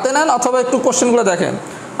হাতে নেন অথবা একটু কোশ্চেনগুলো দেখেন।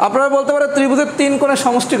 আপনারা বলতে পারে ত্রিভুজের 3 কোণের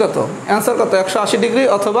সমষ্টি কত? অ্যান্সার কত? 180 ডিগ্রি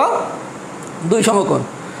অথবা 2 সমকোণ।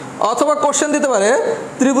 অথবা কোশ্চেন দিতে পারে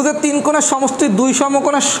ত্রিভুজের 3 কোণের সমষ্টি 2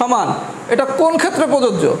 সমকোণের সমান, এটা কোন ক্ষেত্রে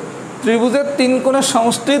প্রযোজ্য? ত্রিভুজের 3 কোণের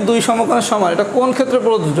সমষ্টি 2 সমকোণের সমান, এটা কোন ক্ষেত্রে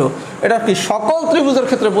প্রযোজ্য? এটা কি সকল ত্রিভুজের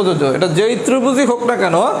ক্ষেত্রে প্রযোজ্য। এটা যেই ত্রিভুজই হোক না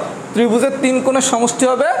কেন, ত্রিভুজের 3 কোণের সমষ্টি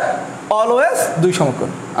হবে অলওয়েজ 2 সমকোণ।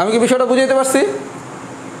 আমি কি বিষয়টা বুঝাইতে পারছি?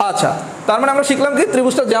 আচ্ছা তার মানে আমরা শিখলাম কি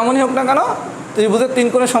ত্রিভুজটা যেমনই হোক না কেন, ত্রিভুজের 3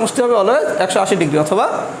 কোণের সমষ্টি হবে অলওয়েজ 180 ডিগ্রি অথবা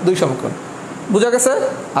 2 সমকোণ। বুঝা গেছে?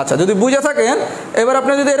 আচ্ছা যদি বুঝে থাকেন, এবার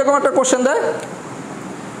আপনি যদি এরকম একটা কোশ্চেন দেয়,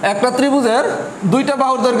 একটা ত্রিভুজের 2টা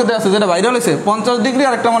বাহুর দৈর্ঘ্য দেওয়া আছে, যেটা ভাইরাল হয়েছে 50 ডিগ্রি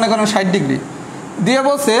আর একটা মনে করেন 60 ডিগ্রি দিয়ে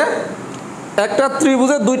বলছে, একটা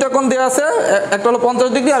ত্রিভুজের 2টা কোণ দেওয়া আছে, একটা হলো 50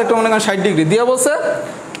 ডিগ্রি আর একটা মনে করেন 60 ডিগ্রি দিয়ে বলছে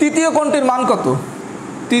তৃতীয় কোণটির মান কত?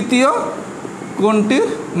 তৃতীয় কোণটির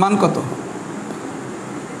মান কত?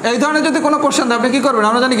 এই ধরনের যদি কোনো কোশ্চেন দেয় আপনি কী করবেন?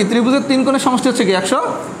 আমরা জানি কি ত্রিভুজের 3 কোণের সমষ্টি হচ্ছে কি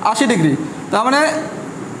 180 ডিগ্রি। তার মানে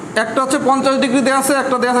একটা হচ্ছে 50 ডিগ্রি দেওয়া আছে,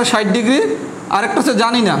 একটা দেওয়া আছে 60 ডিগ্রি, আর একটা হচ্ছে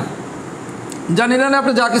জানি না। জানি না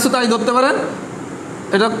আপনি যা কিছু তাই ধরতে পারেন,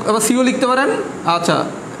 এটা আবার সিও লিখতে পারেন। আচ্ছা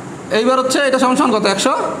এইবার হচ্ছে এটা সমান সমান কত?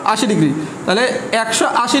 180 ডিগ্রি। তাহলে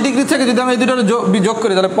 180 ডিগ্রি থেকে যদি আমি এই দুটো যোগ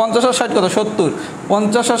করি তাহলে 50 আর 60 কত? 70।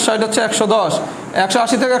 50 আর 60 হচ্ছে 110।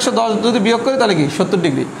 180 থেকে 110 যদি বিয়োগ করি তাহলে কি 70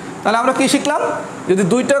 ডিগ্রি। তাহলে আমরা কি শিখলাম? যদি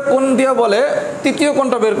 2টা কোণ দিয়ে বলে তৃতীয়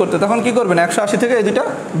কোণটা বের করতে, তখন কি করবেন? 180 থেকে এই 2টা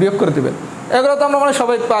বিয়োগ করে দেবেন। এগুলো তো আমরা মানে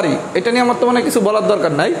সবাই পারি, এটা নিয়ে আমার তো মানে কিছু বলার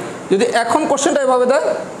দরকার নাই। যদি এখন কোশ্চেনটা এভাবে দেয়,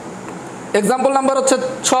 এক্সাম্পল নাম্বার হচ্ছে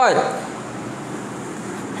 6,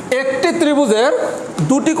 একটি ত্রিভুজের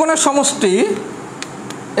 2টি কোণের সমষ্টি,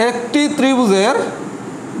 একটি ত্রিভুজের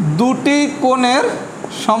 2টি কোণের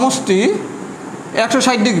সমষ্টি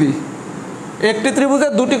 160 ডিগ্রি। একটি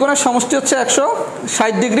ত্রিভুজের 2টি কোণের সমষ্টি হচ্ছে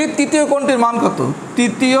 160 ডিগ্রি। তৃতীয় কোণটির মান কত?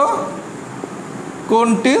 তৃতীয়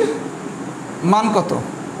কোণটির মান কত?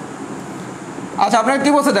 আচ্ছা আপনার কি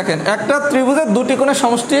বলছে দেখেন, একটা ত্রিভুজের 2টি কোণের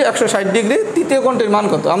সমষ্টি 160 ডিগ্রি, তৃতীয় কোণটির মান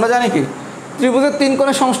কত? আমরা জানি কি ত্রিভুজের 3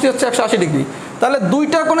 কোণের সমষ্টি হচ্ছে 180 ডিগ্রি। তাহলে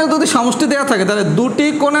 2টা কোণের যদি সমষ্টি দেওয়া থাকে তাহলে 2টি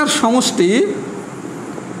কোণের সমষ্টি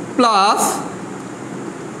প্লাস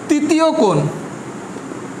তৃতীয় কোণ,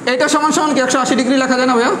 এটা সমান সমান কি 180 ডিগ্রি লেখা যায়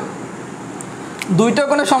না ভাইয়া? 2টা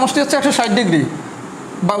কোণের সমষ্টি হচ্ছে 160 ডিগ্রি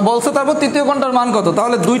বলছে, তারপর তৃতীয় কোণটার মান কত?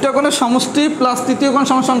 তাহলে 2টা কোণের সমষ্টি প্লাস তৃতীয় কোণ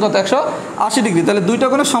সমান সমান কত? 180 ডিগ্রি। তাহলে 2টা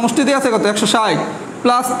কোণের সমষ্টি দেওয়া আছে কত? 160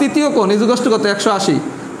 প্লাস তৃতীয় কোণ ইকুয়াল টু কত? 180।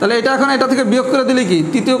 তাহলে এটা এখন এটা থেকে বিয়োগ করে দিলে কি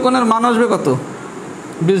তৃতীয় কোণের মান আসবে কত?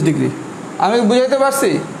 20 ডিগ্রি। আমি বুঝাইতে পারছি?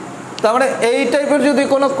 তার মানে এই টাইপের যদি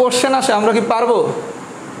কোনো কোশ্চেন আসে আমরা কি পারবো?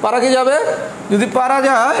 পারা কি যাবে? যদি পারা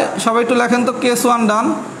যায় সবাই একটু লেখেন তো কেস 1 ডান।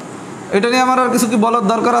 এটা নিয়ে আমার আর কিছু কি বলার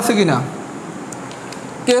দরকার আছে কি না?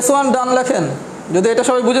 কেস 1 ডান লেখেন যদি এটা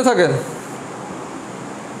সবাই বুঝে থাকেন।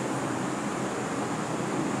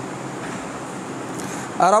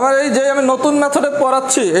 আর আমার এই যে আমি নতুন মেথডে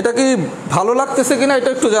পড়াচ্ছি এটা কি ভালো লাগতেছে কিনা এটা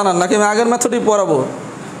একটু জানান, নাকি আমি আগের মেথডেই পড়াবো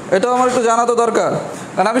এটাও আমার একটু জানা তো দরকার,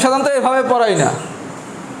 কারণ আমি সাধারণত এভাবে পড়াই না।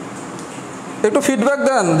 একটু ফিডব্যাক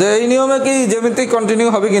দেন যে এই নিয়মে কি জ্যামিতি কন্টিনিউ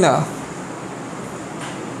হবে কিনা।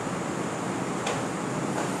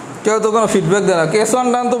 কেউ তো কোনো ফিডব্যাক দেয় না। কেস 1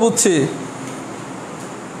 ডান তো বুঝছি,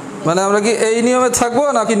 মানে আমরা কি এই নিয়মে থাকবো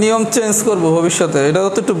নাকি নিয়ম চেঞ্জ করব ভবিষ্যতে, এটা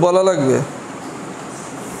তো একটু বলা লাগবে।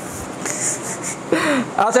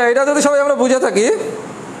 আচ্ছা, এটা যদি সবাই আমরা বুঝে থাকি,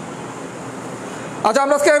 আচ্ছা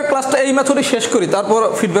আমরা আজকে ক্লাসটা এই মেথডই শেষ করি, তারপর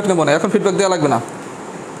ফিডব্যাক নেব না, এখন ফিডব্যাক দেওয়া লাগবে না।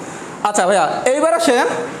 আচ্ছা ভাইয়া, এইবার আসেন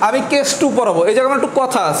আমি কেস 2 পড়াবো। এই জায়গায় আমার একটু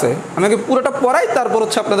কথা আছে, আমি আগে পুরোটা পড়াই, তারপর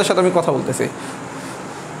হচ্ছে আপনাদের সাথে আমি কথা বলতেছি।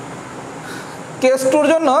 কেস 2-র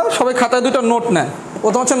জন্য সবাই খাতায় 2টা নোট নেন।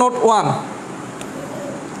 প্রথম হচ্ছে নোট 1।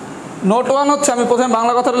 নোট 1 হচ্ছে, আমি প্রথমে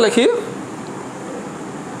বাংলা কথাটা লিখি।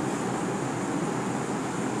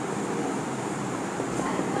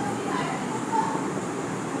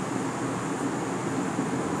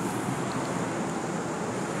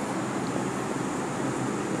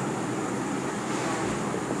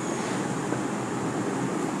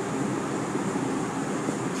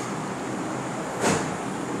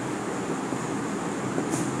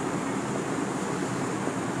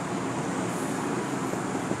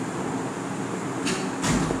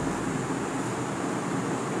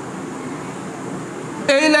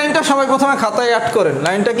 এই লাইনটা সবাই প্রথমে খাতায় অ্যাড করেন।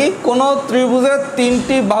 লাইনটা কি? কোনো ত্রিভুজের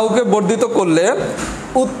 3টি বাহুকে বর্ধিত করলে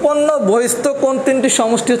উৎপন্ন বহিস্থ কোণ 3টির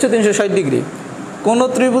সমষ্টি হচ্ছে 360 ডিগ্রি। কোনো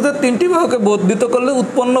ত্রিভুজের 3টি বাহুকে বর্ধিত করলে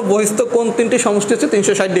উৎপন্ন বহিস্থ কোণ 3টির সমষ্টি হচ্ছে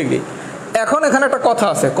 360 ডিগ্রি। এখন এখানে একটা কথা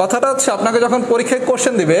আছে, কথাটা হচ্ছে আপনাকে যখন পরীক্ষায়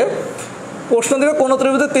কোশ্চেন দিবে, প্রশ্ন দিবে কোনো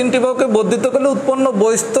ত্রিভুজের 3টি বাহুকে বর্ধিত করলে উৎপন্ন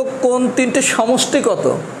বহিস্থ কোণ 3টির সমষ্টি কত,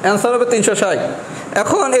 অ্যান্সার হবে 360।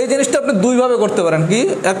 এখন এই জিনিসটা আপনি দুইভাবে করতে পারেন। কি?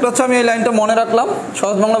 একটা হচ্ছে আমি এই লাইনটা মনে রাখলাম,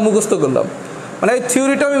 সহজ বাংলা মুখস্থ করলাম, মানে এই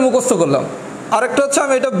থিওরিটা আমি মুখস্থ করলাম। আরেকটা হচ্ছে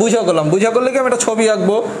আমি এটা বুঝা করলাম। বুঝা করলে কি আমি একটা ছবি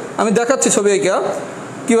আঁকবো, আমি দেখাচ্ছি ছবি আঁকা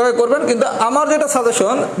কীভাবে করবেন। কিন্তু আমার যেটা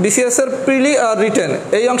সাজেশন, বিসিএসের প্রিলি আর রিটেন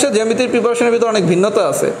এই অংশে জ্যামিতির প্রিপারেশনের ভিতরে অনেক ভিন্নতা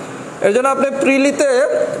আছে। এর জন্য আপনি প্রিলিতে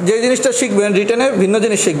যে জিনিসটা শিখবেন, রিটেনে ভিন্ন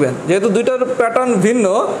জিনিস শিখবেন। যেহেতু দুইটার প্যাটার্ন ভিন্ন,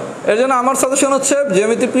 এর জন্য আমার সাজেশন হচ্ছে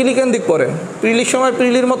জ্যামিতি প্রিলি কেন্দ্রিক পড়েন। প্রিলির সময়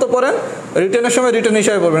প্রিলির মতো পড়েন, রিটেনের সময় রিটেন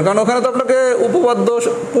হিসাবে পড়বেন, কারণ ওখানে তো আপনাকে উপপাদ্য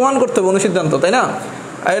প্রমাণ করতে হবে, অনুসিদ্ধান্ত, তাই না?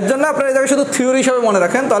 এর জন্য আপনার এই জায়গায় শুধু থিওরি হিসাবে মনে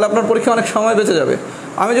রাখেন, তাহলে আপনার পরীক্ষা অনেক সময় বেঁচে যাবে।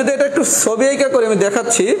 আমি যদি এটা একটু ছবি আঁকা করে আমি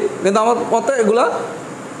দেখাচ্ছি, কিন্তু আমার মতে এগুলা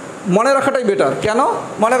মনে রাখাটাই বেটার। কেন?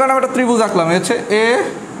 মনে করেন আমি একটা ত্রিভুজ আঁকলাম, হচ্ছে এ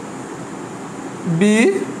বি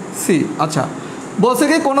সি। আচ্ছা, বলছে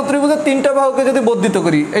কি কোনো ত্রিভুজের 3টা বাহুকে যদি বর্ধিত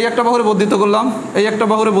করি, এই একটা বাহুরে বর্ধিত করলাম, এই একটা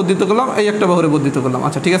বাহুরে বর্ধিত করলাম, এই একটা বাহুরে বর্ধিত করলাম।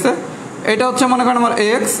 আচ্ছা ঠিক আছে, এটা হচ্ছে মনে করেন আমার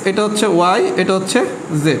এক্স, এটা হচ্ছে ওয়াই, এটা হচ্ছে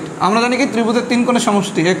জেড। আমরা জানি কি ত্রিভুজের 3 কোণের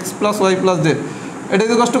সমষ্টি x plus Y plus Z, এটা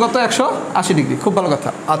যদি কষ্ট কত 180 ডিগ্রি। খুব ভালো কথা।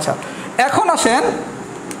 আচ্ছা, এখন আসেন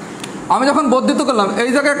আমি যখন বর্ধিত করলাম, এই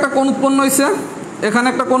জায়গায় একটা কোণ উৎপন্ন হয়েছে, এখানে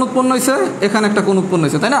একটা কোণ উৎপন্ন হয়েছে, এখানে একটা কোণ উৎপন্ন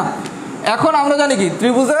হয়েছে, তাই না? এখন আমরা জানি কি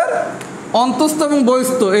ত্রিভুজের অন্তস্থ এবং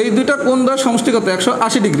বহিস্থ এই দুইটা কোণ দ্বয়ের সমষ্টি কত?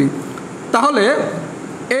 180 ডিগ্রি। তাহলে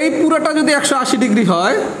এই পুরোটা যদি 180 ডিগ্রি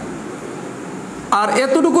হয় আর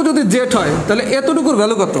এতটুকু যদি জেড হয়, তাহলে এতটুকুর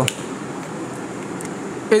ভ্যালু কত?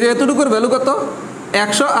 এই যে এতটুকুর ভ্যালু কত?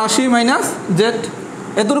 180 মাইনাস জেড।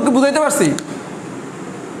 এতটুকু বুঝাইতে পারছি?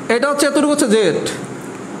 এটা হচ্ছে এতটুকু হচ্ছে জেড,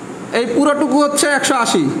 এই পুরোটুকু হচ্ছে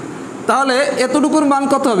 180। তাহলে এতটুকুর মান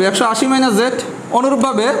কত হবে? 180 মাইনাস জেড।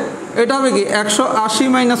 অনুরূপভাবে এটা হবে কি 180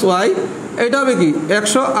 মাইনাস ওয়াই, এটা হবে কি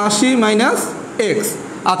 180 মাইনাস এক্স।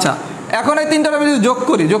 আচ্ছা, এখন এই তিনটার আমি যদি যোগ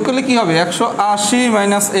করি, যোগ করলে কি হবে? 180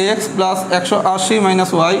 minus x plus 180 minus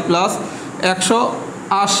Y plus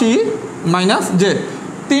 180 minus Z.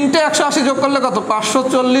 তিনটে 180 যোগ করলে কত?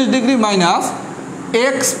 540 degree minus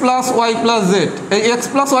x plus Y plus Z. এই এক্স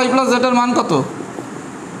প্লাস ওয়াই প্লাস জেডের মান কত?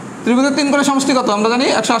 ত্রিভুজের 3 কোণের সমষ্টি কত? আমরা জানি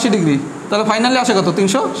 180 ডিগ্রি। তাহলে ফাইনালি আসে কত?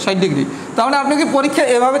 360 ডিগ্রি। তাহলে আপনি কি পরীক্ষা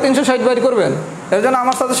এভাবে 360 বাইর করবেন? এর জন্য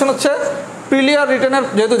আমার সাজেশন হচ্ছে প্রিলি আর রিটেনের,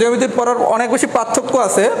 যেহেতু জ্যামিতির পড়ার অনেক বেশি পার্থক্য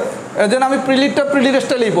আছে, এর জন্য আমি প্রিলিটা প্রিলির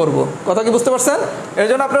স্টাইলেই পড়বো। কথা কি বুঝতে পারছেন? এর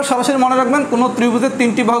জন্য আপনারা সরাসরি মনে রাখবেন, কোনো ত্রিভুজের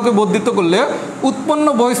 3টি বাহুকে বর্ধিত করলে উৎপন্ন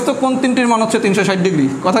বহিস্থ কোণ 3টির মান হচ্ছে 360 ডিগ্রি।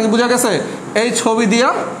 কথা কি বোঝা গেছে? এই ছবি দিয়া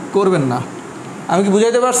করবেন না। আমি কি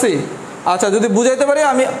বুঝাইতে পারছি? আচ্ছা, যদি বুঝাইতে পারি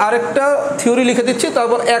আমি আরেকটা থিওরি লিখে দিচ্ছি,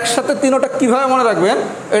 তারপর একসাথে তিনোটা কীভাবে মনে রাখবেন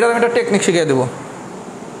এটার আমি একটা টেকনিক শিখিয়ে দেবো।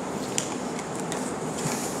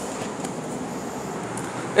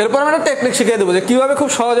 এরপর আমি একটা টেকনিক শিখিয়ে দেবো যে কীভাবে খুব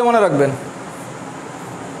সহজে মনে রাখবেন।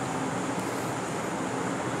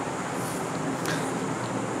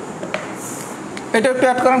 এটা একটু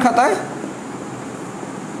অ্যাড করেন খাতায়।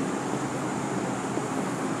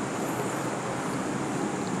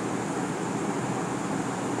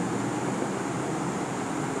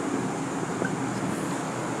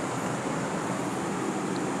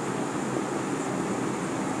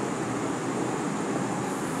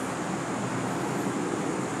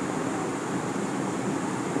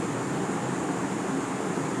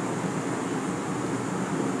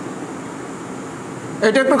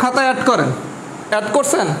 এটা একটু খাতায় অ্যাড করেন। অ্যাড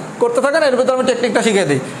করছেন? করতে থাকেন, এর ভিতরে আমি টেকনিকটা শিখিয়ে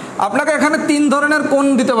দিই। আপনাকে এখানে 3 ধরনের কোণ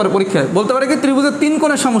দিতে পারে পরীক্ষায়। বলতে পারে কি ত্রিভুজের 3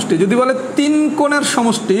 কোণের সমষ্টি। যদি বলে 3 কোণের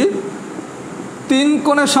সমষ্টি, 3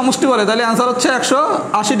 কোণের সমষ্টি বলে, তাহলে অ্যান্সার হচ্ছে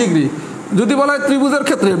 180 ডিগ্রি। যদি বলা হয় ত্রিভুজের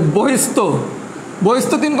ক্ষেত্রে বহিস্থ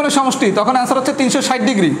 3 কোণের সমষ্টি, তখন অ্যান্সার হচ্ছে 360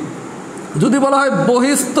 ডিগ্রি। যদি বলা হয়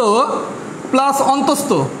বহিস্থ প্লাস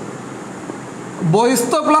অন্তস্থ,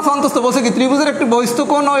 বহিস্থ প্লাস অন্তস্থ বলছে কি ত্রিভুজের একটি বহিস্থ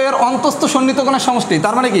কোণ ও এর অন্তস্থ সন্নিহিত কোণের সমষ্টি।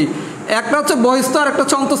 তার মানে কি একটা হচ্ছে বহিস্থ আর একটা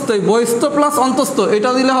হচ্ছে অন্তস্থ। বহিস্থ প্লাস অন্তস্থ এটা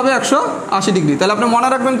দিলে হবে 180 ডিগ্রি। তাহলে আপনি মনে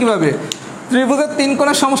রাখবেন কিভাবে, ত্রিভুজের 3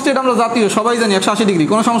 কোণের সমষ্টি, এটা আমরা জাতীয় সবাই জানি 180 ডিগ্রি,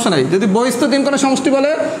 কোনো সমস্যা নাই। যদি বহিস্থ 3 কোণের সমষ্টি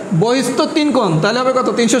বলে বহিস্থ 3 কোণ, তাহলে হবে কত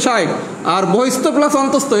 360। আর বহিস্থ প্লাস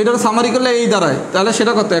অন্তস্থ এটার সামারি করলে এই দাঁড়ায়, তাহলে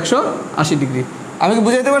সেটা কত 180 ডিগ্রি। আমি কি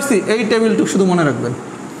বুঝাইতে পারছি? এই টেবিলটুকু শুধু মনে রাখবেন।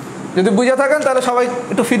 যদি বুঝে থাকেন তাহলে সবাই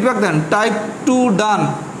একটু ফিডব্যাক দেন। টাইপ 2 ডান,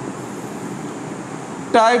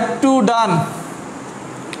 টাইপ 2 ডান,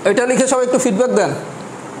 এটা লিখে সবাই একটু ফিডব্যাক দেন।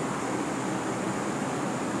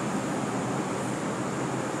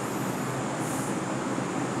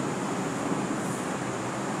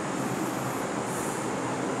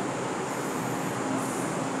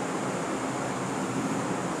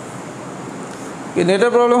 কি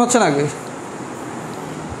নেটের প্রবলেম হচ্ছে নাকি?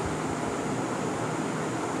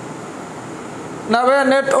 না ভাইয়া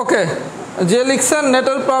নেট ওকে। যে লিখছেন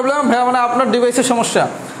নেটের প্রবলেম ভাইয়া, মানে আপনার ডিভাইসের সমস্যা।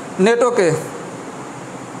 নেট ওকে।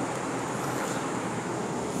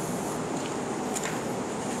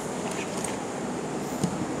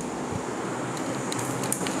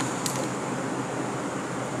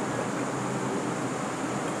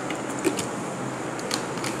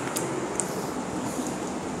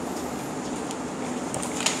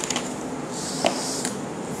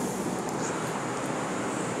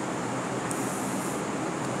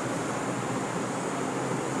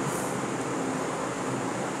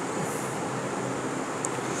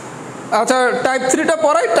 আচ্ছা টাইপ 3টা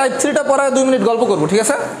পড়াই, টাইপ 3টা পড়ায় 2 মিনিট গল্প করবো, ঠিক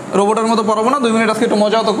আছে? রোবটের মতো পড়াবো না, 2 মিনিট আজকে একটু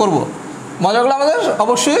মজাও তো করবো। মজাগুলো আমাদের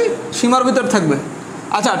অবশ্যই সীমার ভিতর থাকবে।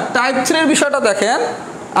 আচ্ছা টাইপ 3-এর বিষয়টা দেখেন।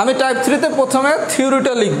 আমি টাইপ 3-তে প্রথমে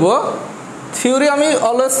থিওরিটা লিখবো। থিওরি আমি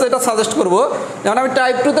অলওয়েজ এটা সাজেস্ট করবো, যেমন আমি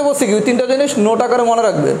টাইপ 2-তে বলছি কি 3টা জিনিস নোট আকারে মনে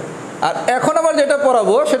রাখবেন। আর এখন আবার যেটা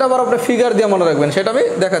পড়াবো সেটা আবার আপনি ফিগার দিয়ে মনে রাখবেন, সেটা আমি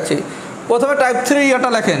দেখাচ্ছি। প্রথমে টাইপ 3 এটা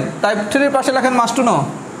লেখেন। টাইপ 3-এর পাশে লেখেন মাস্ট টু নো।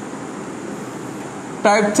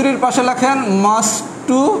 টাইপ 3-এর পাশে লেখেন must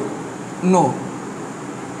to know.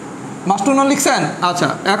 Must to know লিখছেন? আচ্ছা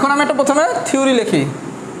এখন আমি একটা প্রথমে থিওরি লিখি।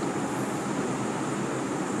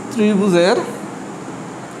 ত্রিভুজের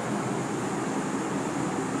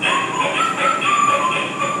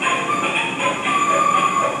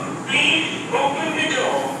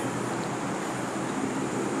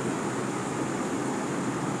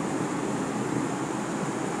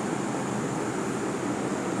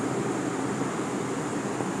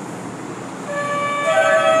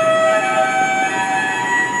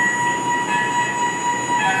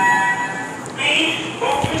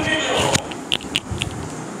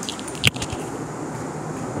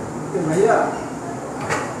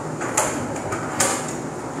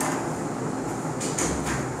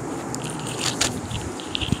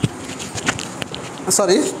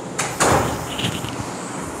সরি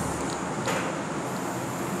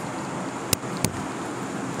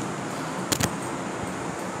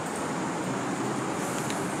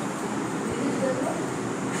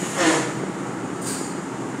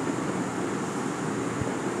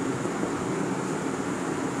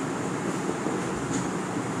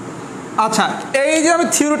আচ্ছা এই যে আমি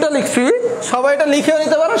থিওরিটা লিখছি, সবাই এটা লিখেও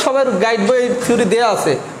নিতে পারেন, সবার গাইড বই থিওরি দেওয়া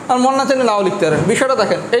আছে, আর মনে না চাইলে নাও লিখতে পারেন। বিষয়টা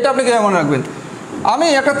দেখেন, এটা আপনি কীভাবে মনে রাখবেন। আমি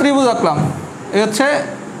একটা ত্রিভুজ আঁকলাম, এ হচ্ছে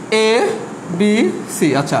এ বি সি।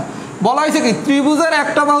 আচ্ছা বলা হয়েছে কি ত্রিভুজের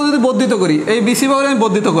একটা বাহু যদি বর্ধিত করি, এই বিসি বাহু আমি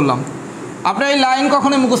বর্ধিত করলাম। আপনি এই লাইন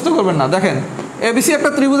কখনোই মুখস্থ করবেন না। দেখেন এ বিসি একটা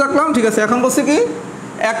ত্রিভুজ আঁকলাম, ঠিক আছে? এখন বলছি কি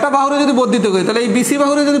একটা বাহুরে যদি বর্ধিত করি, তাহলে এই বিসি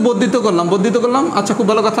বাহুরে যদি বর্ধিত করলাম। আচ্ছা খুব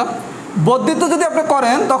ভালো কথা। বর্ধিত যদি আপনি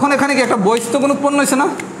করেন তখন এখানে কি একটা বহিস্থ কোণ উৎপন্ন হয়েছে না?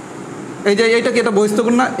 এই যে এইটা কি একটা বহিস্থ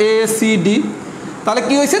কোণ না, এ সি ডি। তাহলে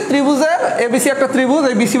কি হয়েছে, ত্রিভুজের এবিসি একটা ত্রিভুজ,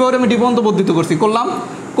 এই বিসি বাহুরে আমি ডি পর্যন্ত বর্ধিত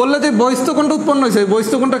করলে যে বহিস্থ কোণটা উৎপন্ন হয়েছে,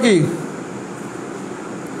 বহিস্থ কোণটা কি?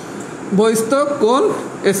 বহিস্থ কোণ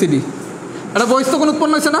এসিডি। এটা বহিস্থ কোণ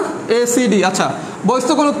উৎপন্ন হয়েছে না, ACD। আচ্ছা, বহিস্থ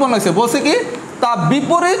কোণ উৎপন্ন হয়েছে, বলছে কি তা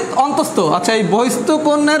বিপরীত অন্তস্থ। আচ্ছা, এই বহিস্থ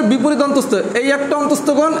কোণের বিপরীত অন্তস্থ, এই একটা অন্তস্থ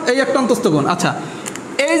কোণ, এই একটা অন্তস্থ কোণ। আচ্ছা,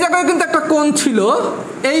 এই জায়গায় কিন্তু একটা কোণ ছিল,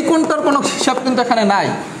 এই কোণটার কোনো হিসাব কিন্তু এখানে নাই।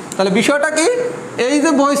 তাহলে বিষয়টা কি, এই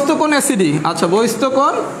যে বহিস্থ কোণ ACD, আচ্ছা বহিস্থ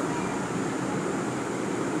কোণ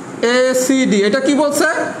ACD, এটা কি বলছে,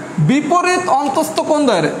 বিপরীত অন্তস্থ কোণ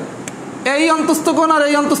দ্বয়ের, এই অন্তস্থ কোণ আর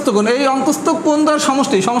এই অন্তস্থ কোণ, এই অন্তস্থ কোণ দ্বয়ের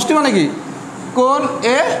সমষ্টি, সমষ্টি মানে কি কোণ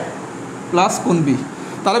A প্লাস কোণ B।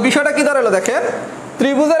 তাহলে বিষয়টা কি দাঁড়ালো দেখেন,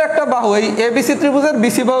 ত্রিভুজের একটা বাহু, এই ABC ত্রিভুজের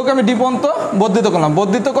BC বাহুকে আমি D পর্যন্ত বর্ধিত করলাম,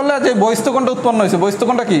 বর্ধিত করলে যে বহিস্থ কোণটা উৎপন্ন হয়েছে, বহিস্থ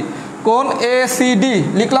কোণটা কি কোণ ACD,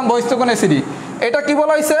 লিখলাম বহিস্থ কোণ ACD। এটা কি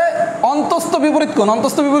বলা হয়েছে, অন্তস্থ বিপরীত কোণ,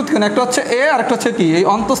 অন্তস্থ বিপরীত কোণ, একটা হচ্ছে A আর একটা হচ্ছে কি এই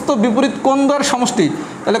অন্তস্থ বিপরীত কোণ দ্বয়ের সমষ্টি।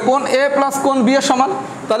 তাহলে কোণ A প্লাস কোণ B এর সমান,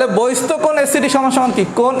 তাহলে বহিস্থ কোণ ACD সমান সমান কি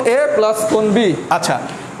কোণ A প্লাস কোণ B। আচ্ছা,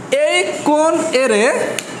 এই কোণ এর,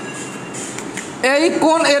 এই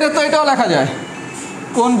কোণ এর তো এটাও লেখা যায়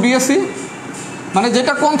কোণ BAC, মানে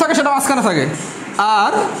যেটা কোণ থাকে সেটা মাঝখানে থাকে,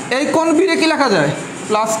 আর এই কোণ B রে কি লেখা যায়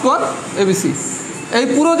প্লাস কোণ ABC। এই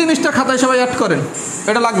পুরো জিনিসটা খাতায় সবাই অ্যাড করেন,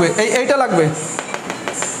 এটা লাগবে, এইটা লাগবে,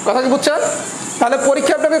 কথা কি বুঝছেন? তাহলে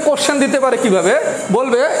পরীক্ষা আপনাকে কোশ্চেন দিতে পারে কিভাবে,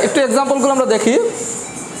 বলবে একটু এক্সাম্পলগুলো আমরা দেখি।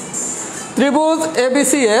 ত্রিভুজ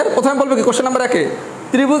ABC এর প্রথমে বলবে কি কোশ্চেন নাম্বার 1,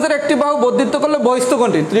 ত্রিভুজের একটি বাহু বর্ধিত করলে বহিস্থ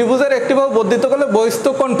কোণটি, ত্রিভুজের একটি বাহু বর্ধিত করলে বহিস্থ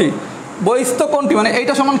কোণটি, বহিস্থ কোণটি মানে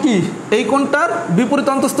এইটা সমান কি এই কোণটার বিপরীত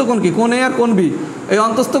অন্তস্থ কোণ কি কোণ A আর কোণ B, এই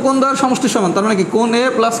অন্তস্থ কোণ দ্বয়ের সমষ্টি সমান, তার মানে কি কোণ A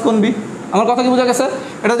প্লাস কোণ B। আমার কথা কি বোঝা গেছে?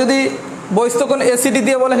 এটা যদি বহিস্থ কোণ ACD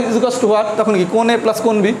দিয়ে বলে ইজ ইকুয়ালস টু হোয়াট, তখন কি কোণ A প্লাস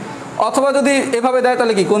কোণ B, অথবা যদি এভাবে দেয়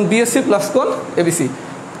তাহলে কি কোণ BAC প্লাস কোণ ABC।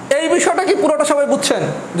 এই বিষয়টা কি পুরোটা সবাই বুঝছেন?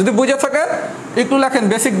 যদি বুঝে থাকেন একটু লেখেন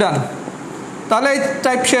বেসিক ডান, তাহলে এই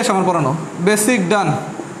টাইপ শেষ আমার পড়ানো, বেসিক ডান।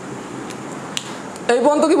 এই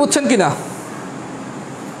পর্যন্ত কি বুঝছেন কিনা?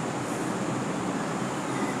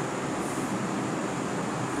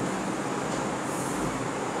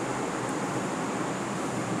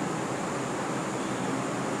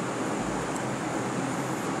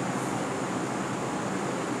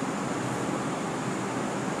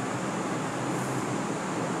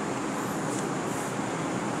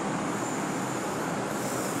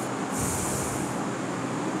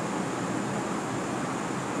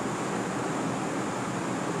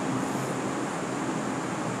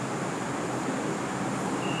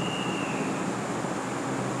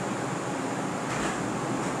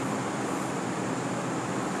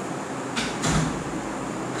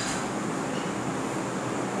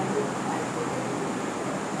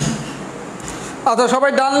 আচ্ছা,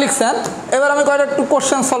 সবাই ডান লিখছেন। এবার আমি কয়েকটা একটু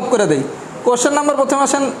কোশ্চেন সলভ করে দিই। কোশ্চেন নাম্বার প্রথমে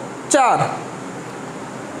আসেন 4,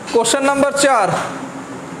 কোশ্চেন নাম্বার 4,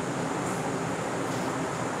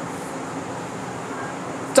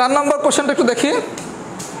 4 নম্বর কোশ্চেনটা একটু দেখি।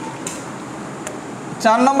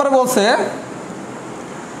 4 নম্বরে বলছে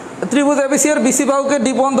ত্রিভুজ ABC এর BC বাহুকে D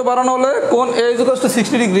পর্যন্ত বাড়ানো হলে কোণ A is equals to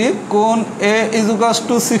 60 degree, কোণ A is equals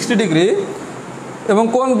to 60 degree এবং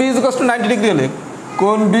কোণ B is equals to 90 degree হলে,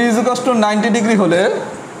 কোণ B is equals to 90 degree হলে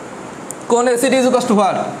কোণ ACD is equals to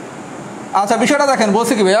what. আচ্ছা, বিষয়টা দেখেন,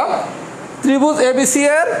 বলছে কি ভাইয়া, ত্রিভুজ ABC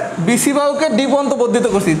এর BC বাহুকে D পর্যন্ত বর্ধিত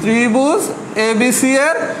করছি, ত্রিভুজ ABC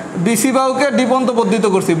এর BC বাহুকে D পর্যন্ত বর্ধিত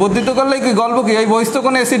করছি, বর্ধিত করলে কি গল্প কি এই বহিস্থ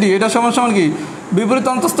কোণ ACD এটা সমান সমান কি বিপরীত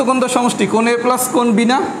অন্তস্থ কোণ দ্বয়ের সমষ্টি কোণ A প্লাস কোণ B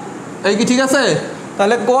না, এই কি ঠিক আছে?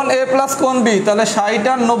 তাহলে কোণ A প্লাস কোণ B, তাহলে 60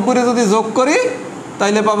 আর 90 যদি যোগ করি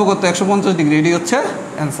তাইলে পাবো কত 150 ডিগ্রি, এটি হচ্ছে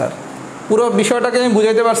অ্যান্সার। পুরো বিষয়টাকে আমি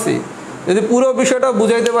বুঝাইতে পারছি? যদি পুরো বিষয়টা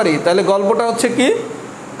বুঝাইতে পারি তাহলে গল্পটা হচ্ছে কি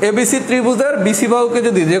ABC ত্রিভুজের BC বাহুকে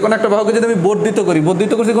যদি যে কোনো একটা বাহুকে যদি আমি বর্ধিত করি,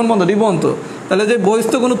 বর্ধিত করছি কোন পর্যন্ত D পর্যন্ত, তাহলে যে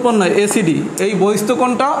বহিস্থ কোণ উৎপন্ন হয় ACD, এই বহিস্থ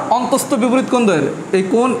কোণটা অন্তস্থ বিপরীত কোণ দ্বয়ের, এই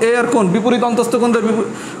কোণ A আর কোণ বিপরীত অন্তস্থ কোণ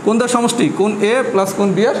দ্বয়ের সমষ্টি কোণ A প্লাস কোণ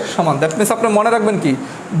B এর সমান। দ্যাট মিনস আপনি মনে রাখবেন কি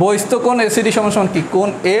বহিস্থ কোণ ACD সমান সমান কি কোণ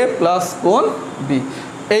A প্লাস কোণ B।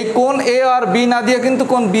 এই কোণ A আর B না দিয়ে কিন্তু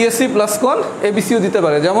কোণ BAC প্লাস কোণ ABCও দিতে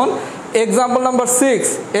পারে। যেমন এক্সাম্পল নাম্বার 6,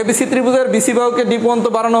 ABC ত্রিভুজের BC বাহুকে D পর্যন্ত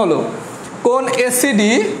বাড়ানো হলো, কোণ ACD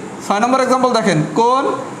 6 নম্বর এক্সাম্পল দেখেন, কোণ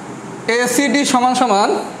ACD সমান সমান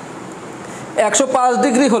 105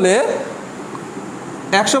 ডিগ্রি হলে,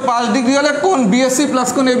 105 ডিগ্রি হলে কোণ BAC প্লাস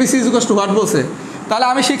কোণ ABC is equals to what বলছে। তাহলে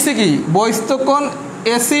আমি শিখছি কি বহিস্থ কোণ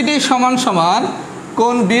ACD সমান সমান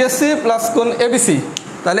কোণ BAC প্লাস কোণ ABC,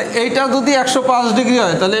 তাহলে এইটা যদি 105 ডিগ্রি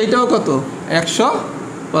হয় তাহলে এইটাও কত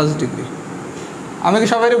 105 ডিগ্রি। আমি কি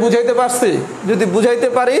সবাই বুঝাইতে পারছি? যদি বুঝাইতে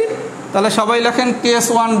পারি তাহলে সবাই লেখেন কেস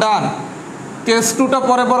 1 ডান, কেস 2টা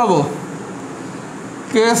পরে পড়াবো,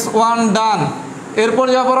 কেস 1 ডান, এরপর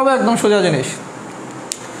যা পড়াবো একদম সোজা জিনিস।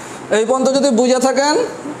 এই পর্যন্ত যদি বুঝে থাকেন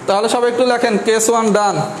তাহলে সবাই একটু লেখেন কেস 1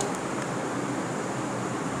 ডান।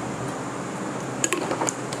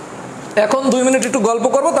 এখন 2 মিনিট একটু গল্প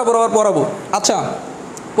করবো, তারপর আবার পড়াবো। আচ্ছা,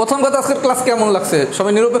 প্রথম কথা, আজকের ক্লাস কেমন লাগছে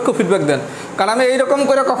সবাই নিরপেক্ষ ফিডব্যাক দেন, কারণ আমি এইরকম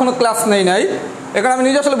করে কখনো ক্লাস নাই। এখানে আমি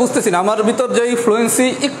নিজে আসলে বুঝতেছি না, আমার ভিতর যেই ফ্লুয়েন্সি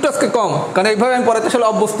একটু আজকে কম, কারণ এইভাবে আমি পড়াতে আসলে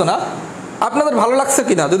অভ্যস্ত না। আপনাদের ভালো লাগছে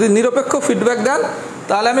কিনা যদি নিরপেক্ষ ফিডব্যাক দেন,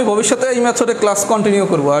 তাহলে আমি ভবিষ্যতে এই মেথডে ক্লাস কন্টিনিউ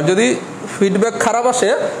করবো। আর যদি ফিডব্যাক খারাপ আসে,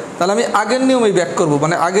 তাহলে আমি আগের নিয়মেই ব্যাক করবো,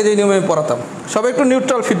 মানে আগে যেই নিয়মে আমি পড়াতাম। সবাই একটু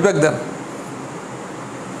নিউট্রাল ফিডব্যাক দেন।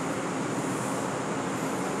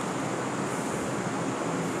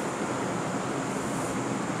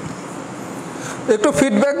 একটু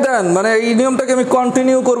ফিডব্যাক দেন, মানে এই নিয়মটাকে আমি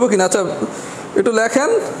কন্টিনিউ করবো কিনা। আচ্ছা, একটু লেখেন,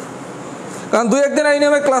 কারণ 2-1 দিন এই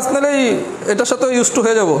নিয়মে ক্লাস নিলেই এটার সাথে ইউজ টু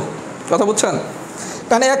হয়ে যাব, কথা বুঝছেন?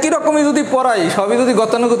 কারণ একই রকমই যদি পড়াই, সবই যদি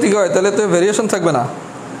গতানুগতিক হয়, তাহলে তো ভেরিয়েশন থাকবে না।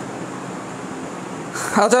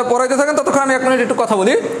 আচ্ছা, পড়াইতে থাকেন, ততক্ষণ আমি 1 মিনিট একটু কথা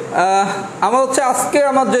বলি। আমার হচ্ছে আজকে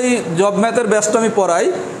আমার যেই জব ম্যাথের ব্যাচটা আমি পড়াই,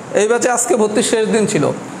 এই ব্যাচে আজকে ভর্তির শেষ দিন ছিল।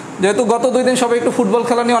 যেহেতু গত 2 দিন সবাই একটু ফুটবল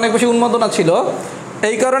খেলা নিয়ে অনেক বেশি উন্মাদনা ছিল,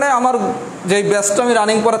 এই কারণে আমার যেই ব্যাচটা আমি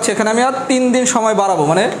রানিং পড়াচ্ছি, এখানে আমি আর 3 দিন সময় বাড়াবো।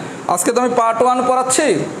 মানে আজকে তো আমি পার্ট 1 পড়াচ্ছি,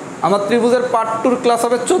 আমার ত্রিভুজের পার্ট 2 ক্লাস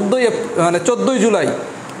হবে 14 জুলাই।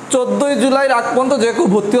 14 জুলাইয়ের আগ পর্যন্ত যে কেউ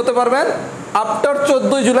ভর্তি হতে পারবেন। আফটার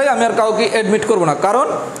 14 জুলাই আমি আর কাউকে অ্যাডমিট করবো না, কারণ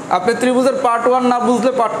আপনি ত্রিভুজের পার্ট 1 না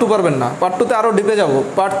বুঝলে পার্ট 2 পারবেন না, পার্ট 2তে আরও ডিপে যাব,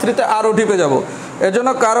 পার্ট 3তে আরও ডিপে যাব। এর জন্য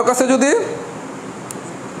কারো কাছে যদি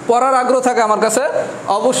পড়ার আগ্রহ থাকে আমার কাছে,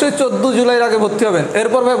 অবশ্যই 14 জুলাইয়ের আগে ভর্তি হবেন।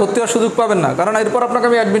 এরপর ভাই ভর্তি হওয়ার সুযোগ পাবেন না, কারণ এরপর আপনাকে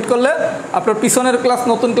আমি অ্যাডমিট করলে আপনার পিছনের ক্লাস,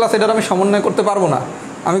 নতুন ক্লাস, এটার আমি সমন্বয় করতে পারবো না।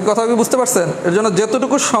 আমি কথা কি বুঝতে পারছেন? এর জন্য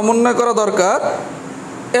যেতটুকু সমন্বয় করা দরকার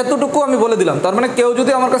এতটুকু আমি বলে দিলাম। তার মানে কেউ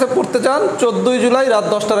যদি আমার কাছে পড়তে চান, 14 জুলাই রাত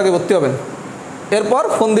 10টার আগে ভর্তি হবেন। এরপর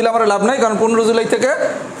ফোন দিলে আমার লাভ নাই, কারণ 15 জুলাই থেকে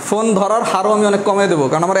ফোন ধরার হারও আমি অনেক কমিয়ে দেবো,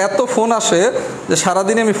 কারণ আমার এত ফোন আসে যে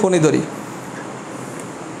সারাদিনে আমি ফোনই ধরি।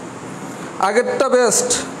 আগেরটা বেস্ট।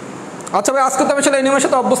 আচ্ছা ভাই, আজকে তো আমি আসলে এই নিয়মের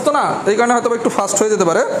সাথে অভ্যস্ত না, এই কারণে হয়তো একটু ফাস্ট হয়ে যেতে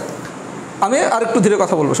পারে। আমি আর একটু ধীরে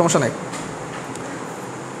কথা বলবো, সমস্যা নেই।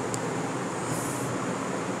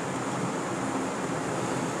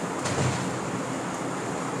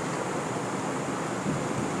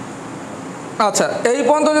 আচ্ছা, এই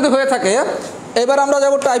পর্যন্ত যদি হয়ে থাকে, এবার আমরা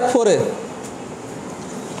যাব টাইপ 4-এ।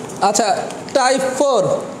 আচ্ছা, টাইপ 4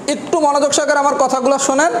 একটু মনোযোগ সহকারে আমার কথাগুলো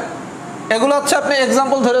শোনেন। এগুলো হচ্ছে আপনি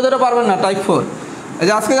এক্সাম্পল ধরে ধরে পারবেন না। টাইপ 4, এই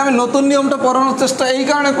যে আজকে আমি নতুন নিয়মটা পড়ানোর চেষ্টা এই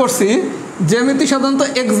কারণে করছি, জ্যামিতি সাধারণত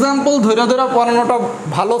এক্সাম্পল ধরে ধরে পড়ানোটা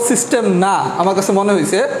ভালো সিস্টেম না আমার কাছে মনে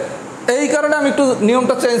হয়েছে। এই কারণে আমি একটু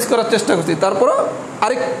নিয়মটা চেঞ্জ করার চেষ্টা করছি। তারপরও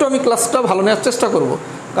আরেকটু আমি ক্লাসটা ভালো নেওয়ার চেষ্টা করব,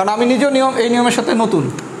 কারণ আমি নিজেও এই নিয়মের সাথে নতুন।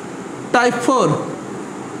 টাইপ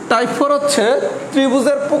 4 হচ্ছে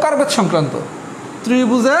ত্রিভুজের প্রকারভেদ সংক্রান্ত।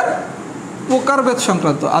 ত্রিভুজের প্রকারভেদ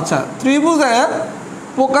সংক্রান্ত। আচ্ছা, ত্রিভুজের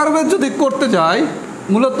প্রকারভেদ যদি করতে যাই,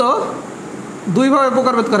 মূলত 2 ভাবে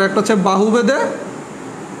প্রকারভেদ করে, একটা হচ্ছে বাহুভেদে,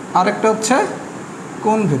 আরেকটা হচ্ছে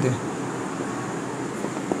কোণ ভেদে।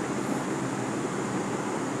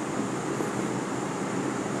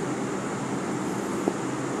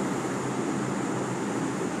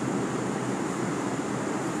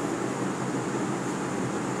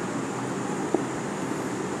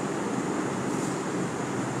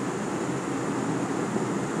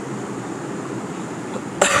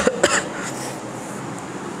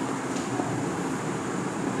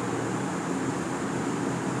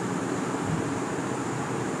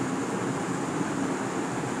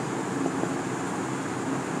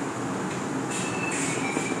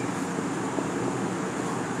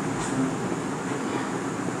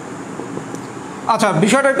 আচ্ছা,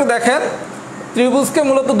 বিষয়টা একটু দেখেন। ত্রিভুজকে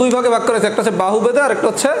মূলত 2 ভাগে ভাগ করেছে, একটা হচ্ছে বাহুভেদে আর একটা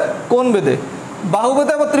হচ্ছে কোণ ভেদে।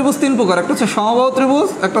 বাহুভেদে আবার ত্রিভুজ 3 প্রকার, একটা হচ্ছে সমবাহু ত্রিভুজ,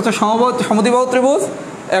 একটা হচ্ছে সমদ্বিবাহু ত্রিভুজ,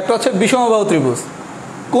 একটা হচ্ছে বিষমবাহু ত্রিভুজ।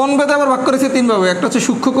 কোণ ভেদে আবার ভাগ করেছে 3 ভাবে, একটা হচ্ছে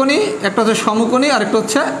সূক্ষ্মকোণী, একটা হচ্ছে সমকোণী, আর একটা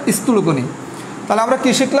হচ্ছে স্থূলকোণী। তাহলে আমরা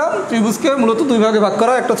কি শিখলাম? ত্রিভুজকে মূলত 2 ভাগে ভাগ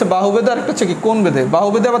করা, একটা হচ্ছে বাহুভেদে আর একটা হচ্ছে কি কোণ ভেদে।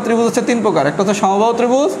 বাহুভেদে আবার ত্রিভুজ হচ্ছে 3 প্রকার, একটা হচ্ছে সমবাহু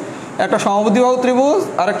ত্রিভুজ, একটা সমদ্বিবাহু ত্রিভুজ,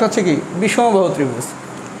 আর একটা হচ্ছে কি বিষমবাহু ত্রিভুজ।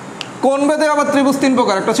 কোণ ভেদে আবার ত্রিভুজ 3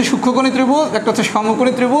 প্রকার, একটা হচ্ছে সূক্ষ্মকোণী ত্রিভুজ, একটা হচ্ছে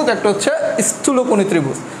সমকোণী ত্রিভুজ, একটা হচ্ছে স্থূলকোণী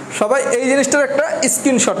ত্রিভুজ। সবাই এই জিনিসটার একটা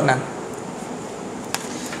স্ক্রিনশট নেন,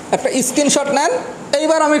 একটা স্ক্রিনশট নেন।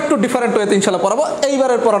 এইবার আমি একটু ডিফারেন্ট ওয়েতে ইনশাল্লাহ পড়াবো।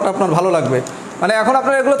 এইবারের পড়াটা আপনার ভালো লাগবে। মানে এখন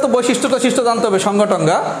আপনার এগুলো তো বৈশিষ্ট্য জানতে হবে,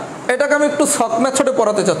 সংজ্ঞা। এটাকে আমি একটু শক মেথডে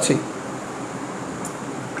পড়াতে চাচ্ছি।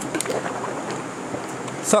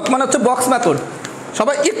 শক মানে হচ্ছে বক্স মেথড।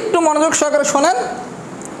 সবাই একটু মনোযোগ সহকারে শোনেন,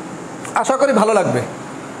 আশা করি ভালো লাগবে।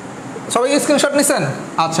 সবাই স্ক্রিনশট নিছেন?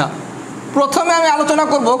 আচ্ছা, প্রথমে আমি আলোচনা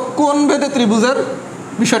করব কোণ ভেদে ত্রিভুজের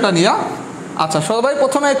বিষয়টা নিয়ে। আচ্ছা, সবাই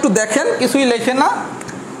প্রথমে একটু দেখেন, কিছুই লেখেন না।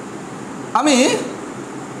 আমি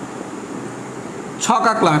ছক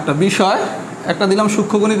আঁকলাম, একটা বিষয়, একটা দিলাম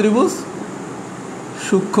সূক্ষ্মকোণী ত্রিভুজ,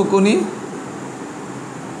 সূক্ষ্মকোণী,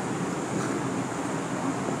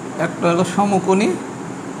 একটা হলো সমকোণী,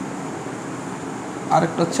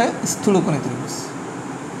 আরেকটা হচ্ছে স্থূলকোণী ত্রিভুজ।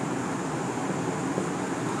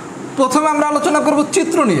 প্রথমে আমরা আলোচনা করব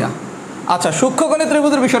চিত্র নিয়ে। আচ্ছা, সূক্ষ্মকোণী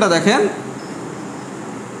ত্রিভুজের বিষয়টা দেখেন,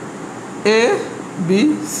 এ বি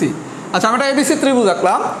সি। আচ্ছা, আমরা এবিসি ত্রিভুজ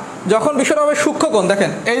আঁকলাম। যখন বিষয়টা হবে সূক্ষ্মকোণ,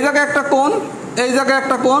 দেখেন এই জায়গায় একটা কোণ, এই জায়গায়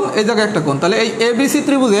একটা কোণ, এই জায়গায় একটা কোণ, তাহলে এই এবিসি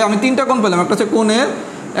ত্রিভুজে আমি তিনটা কোণ পেলাম, একটা হচ্ছে কোণ এ,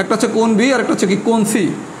 একটা হচ্ছে কোণ বি, আর একটা হচ্ছে কি কোণ সি।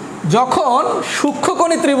 যখন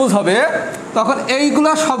সূক্ষ্মকোণী ত্রিভুজ হবে তখন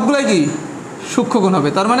এইগুলা সবগুলাই কি সূক্ষ্মকোণ হবে।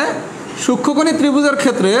 তার মানে সূক্ষ্মকোণী ত্রিভুজের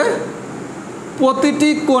ক্ষেত্রে প্রতিটি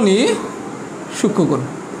কোণই সূক্ষ্মকোণ।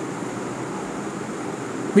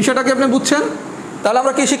 বিষয়টাকে আপনি বুঝছেন? তাহলে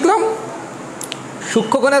আমরা কি শিখলাম?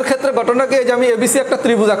 সূক্ষ্মকোণের ক্ষেত্রে ঘটনাকে, এই যে আমি এবিসি একটা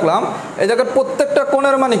ত্রিভুজ আঁকলাম, এই জায়গার প্রত্যেকটা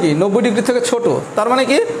কোণের মানে কি 90 ডিগ্রি থেকে ছোট, তার মানে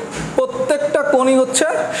কি প্রত্যেকটা কোণই হচ্ছে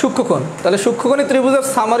সূক্ষ্মকোণ। তাহলে সূক্ষ্মকোণী ত্রিভুজের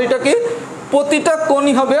সামারিটা কি, প্রতিটা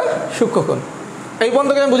কোণই হবে সূক্ষ্মকোণ। এই পর্যন্ত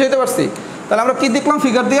আমি বুঝাইতে পারছি? তাহলে আমরা কি দেখলাম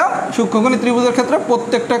ফিগার দিয়া, সূক্ষ্মকোণী ত্রিভুজের ক্ষেত্রে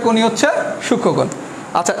প্রত্যেকটা কোণই হচ্ছে সূক্ষ্মকোণ।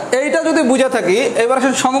 আচ্ছা, এইটা যদি বুঝে থাকি, এবার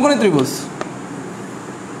আসলে সমকোণী ত্রিভুজ।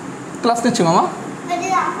 ক্লাস নিচ্ছি মামা।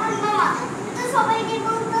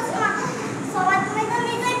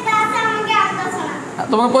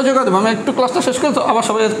 তোমাকে পরিচয় করে দেবো, আমি একটু ক্লাসটা শেষ করে তো আবার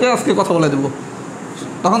সবাইকে আজকে কথা বলে দেবো,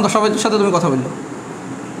 তখন তো সবাই সাথে তুমি কথা বললো।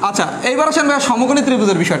 আচ্ছা, এইবার আসেন ভাইয়া সমকোণী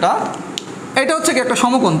ত্রিভুজের বিষয়টা। এটা হচ্ছে কি একটা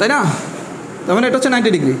সমকোণ, তাই না? তার মানে এটা হচ্ছে 90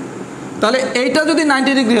 ডিগ্রি। তাহলে এইটা যদি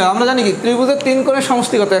 90 ডিগ্রি হয়, আমরা জানি কি ত্রিভুজের 3 কোণের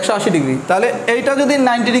সমষ্টি কত, 180 ডিগ্রি। তাহলে এইটা যদি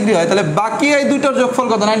 90 ডিগ্রি হয়, তাহলে বাকি এই দুইটার যোগফল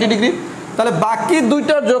কত, 90 ডিগ্রি। তাহলে বাকি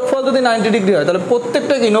দুইটার যোগফল যদি 90 ডিগ্রি হয়, তাহলে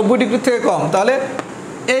প্রত্যেকটা কি 90 ডিগ্রি থেকে কম। তাহলে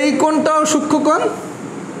এই কোণটাও সূক্ষ্মকোণ,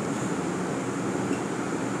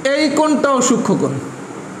 এই কোণটাও সূক্ষ্মকোণ,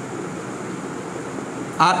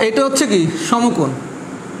 আর এটা হচ্ছে কি সমকোণ।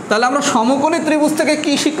 তাহলে আমরা সমকোণী ত্রিভুজ থেকে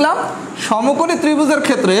কি শিখলাম? সমকোণী ত্রিভুজের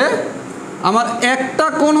ক্ষেত্রে আমার একটা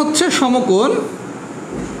কোণ হচ্ছে সমকোণ,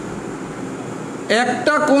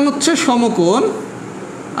 একটা কোণ হচ্ছে সমকোণ,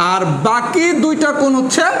 আর বাকি দুইটা কোণ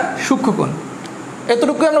হচ্ছে সূক্ষ্মকোণ।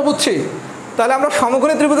 এতটুকু আমরা বুঝছি। তাহলে আমরা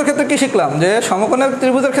সমকোণী ত্রিভুজের ক্ষেত্রে কি শিখলাম? যে সমকোণের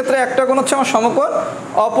ত্রিভুজের ক্ষেত্রে একটা কোণ হচ্ছে আমার সমকোণ,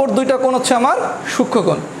 অপর দুইটা কোণ হচ্ছে আমার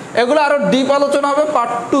সূক্ষ্মকোণ। এগুলো আরো ডিপ আলোচনা হবে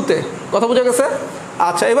পার্ট 2-তে। কথা বুঝা গেছে?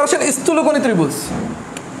 আচ্ছা, এবার আসেন স্থূলকোণী ত্রিভুজ।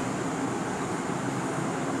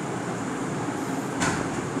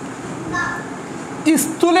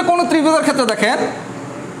 স্থূলকোণ ত্রিভুজের ক্ষেত্রে দেখেন,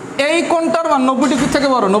 এই কোণটার মান 90 ডিগ্রি থেকে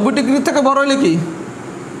বড়। 90 ডিগ্রি থেকে বড় হলে কি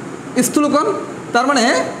স্থূলকোণ। তার মানে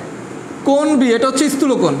কোণ বি, এটা হচ্ছে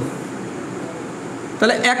স্থূলকোণ।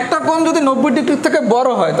 তাহলে একটা কোণ যদি 90 ডিগ্রি থেকে বড়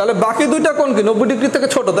হয়, তাহলে বাকি দুইটা কোণ কি 90 ডিগ্রি থেকে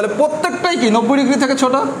ছোট। তাহলে প্রত্যেকটাই কি 90 ডিগ্রি থেকে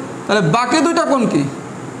ছোট। তাহলে বাকি দুইটা কোণ কি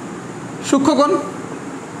সূক্ষ্মকোণ।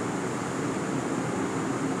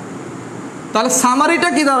 তাহলে সামারিটা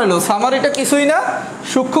কি দাঁড়ালো? সামারিটা কিছুই না,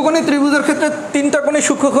 সূক্ষ্মকোণী ত্রিভুজের ক্ষেত্রে 3টা কোণই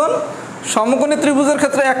সূক্ষ্মকোণ, সমকোণী ত্রিভুজের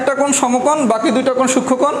ক্ষেত্রে একটা কোণ সমকোণ, বাকি দুইটা কোণ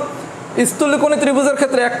সূক্ষ্মকোণ, স্থূলকোণী ত্রিভুজের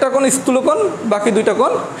ক্ষেত্রে একটা কোণ স্থূলকোণ, বাকি দুইটা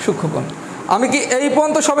কোণ সূক্ষ্মকোণ। আমি কি এই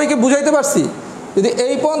পর্যন্ত সবাইকে বুঝাইতে পারছি? যদি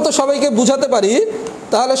এই পর্যন্ত সবাইকে বুঝাতে পারি,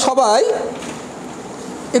 তাহলে সবাই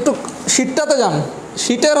একটু শীটটাতে যান।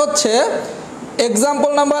 শীটের হচ্ছে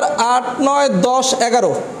এক্সাম্পল নাম্বার 8, 9, 10,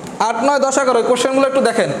 11। 8, 9, 10, 11 এই কোশ্চেনগুলো একটু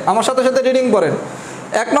দেখেন, আমার সাথে সাথে রিডিং করেন।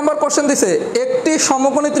 1 নম্বর কোশ্চেন দিছে, একটি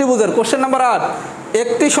সমকোণী ত্রিভুজের, কোশ্চেন নাম্বার 8,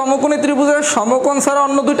 একটি সমকোণী ত্রিভুজের সমকোণ ছাড়া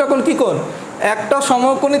অন্য দুইটা কোণ কি কোণ? একটা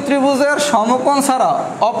সমকোণী ত্রিভুজের সমকোণ ছাড়া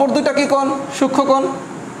অপর দুইটা কি কোণ? সূক্ষ্মকোণ।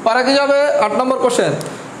 পারা কি যাবে? 8 নম্বর কোশ্চেন,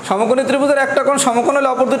 সমকোণী ত্রিভুজের একটা কোণ সমকোণ হলে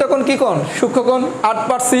অপর দুইটা কোণ কি কোণ? সূক্ষ্মকোণ। 8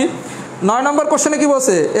 পারছি। 9 নম্বর কোশ্চেনে কি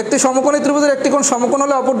বলছে? একটি সমকোণী ত্রিভুজের একটি কোণ সমকোণ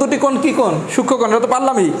হলে অপর দুটি কোণ কি কোণ? সূক্ষ্মকোণ। এটা তো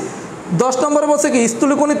পারলামই। 10 নম্বরে বলছে কি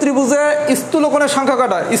স্থূলকোণী ত্রিভুজে স্থূলকোণের সংখ্যা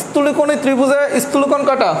কাটা। স্থূলকোণী ত্রিভুজে স্থূলকোণ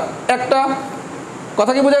কাটা একটা।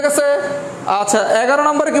 কথা কি বোঝা গেছে? আচ্ছা, 11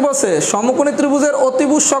 নম্বরে কি বলছে? সমকোণী ত্রিভুজের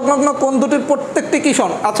অতিভুজ সংলগ্ন কোণ দুটির প্রত্যেকটি কি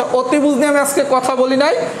সমান। আচ্ছা, অতিভুজ নিয়ে আমি আজকে কথা বলি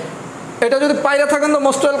নাই, এটা যদি পাইলে থাকেন তো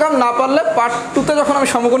মোস্ট ওয়েলকাম, না পারলে পার্ট 2-তে যখন আমি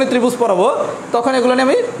সমকোণী ত্রিভুজ পড়াবো তখন এগুলো নিয়ে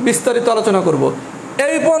আমি বিস্তারিত আলোচনা করব।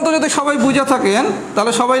 এই পর্যন্ত যদি সবাই বুঝে থাকেন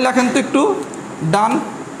তাহলে সবাই লেখেন তো একটু ডান।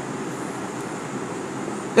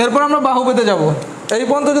 এরপর আমরা বাহুবেদে যাব। এই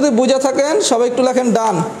পর্যন্ত যদি বুঝে থাকেন সবাই একটু লেখেন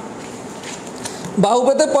ডান।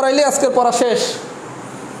 বাহুবেদে পড়াইলে আজকের পড়া শেষ।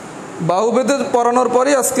 বাহুবেদে পড়ানোর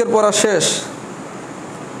পরই আজকের পড়া শেষ।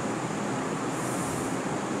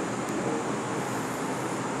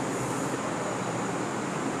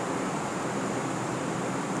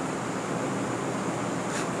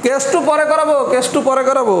 কেস টু পরে করাবো, কেস টু পরে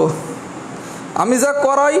করাবো। আমি যা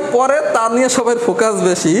করাই পরে তা নিয়ে সবাই ফোকাস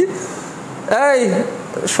বেশি। এই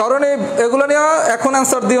স্মরণে এগুলো নিয়ে এখন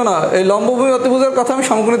অ্যান্সার দিও না। এই লম্বভূমি অতিভুজের কথা আমি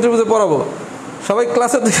সমকোণী ত্রিভুজে পড়াবো। সবাই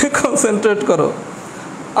ক্লাসের দিকে কনসেন্ট্রেট করো।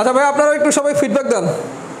 আচ্ছা ভাই, আপনারা একটু সবাই ফিডব্যাক দেন।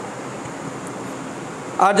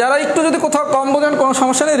 আর যারা একটু যদি কোথাও কম বোঝেন কোনো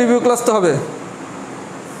সমস্যা নেই, রিভিউ ক্লাস তো হবে।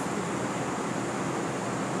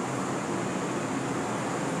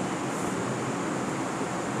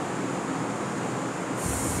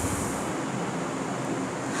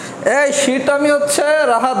 এই শীট আমি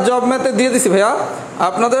রাহাত জব ম্যাথে দিয়ে দিছি ভাইয়া,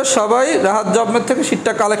 আপনাদের সবাই রাহাত জব ম্যাথ থেকে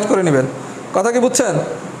শীটটা কালেক্ট করে নেবেন। কথা কি বুঝছেন?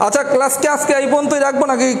 আচ্ছা, ক্লাসকে আজকে এই পর্যন্তই রাখবো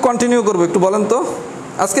নাকি কন্টিনিউ করবো একটু বলেন তো?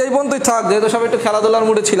 আজকে এই পর্যন্তই থাক, যেহেতু সবাই একটু খেলাধুলার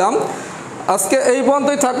মুডে ছিলাম, আজকে এই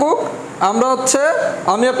পর্যন্তই থাকুক। আমরা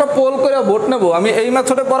আমি একটা পোল করে ভোট নেবো, আমি এই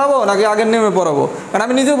মেথডে পড়াবো নাকি আগের নিয়মে পড়াবো, কারণ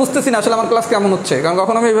আমি নিজেও বুঝতেছি না আসলে আমার ক্লাস কেমন হচ্ছে, কারণ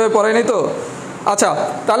কখনো আমি এইভাবে পড়াই নাই তো। আচ্ছা,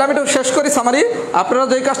 তাহলে আমি একটু শেষ করি সামারি। আপনারা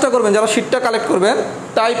যেই কাজটা করবেন, যারা শীটটা কালেক্ট করবেন,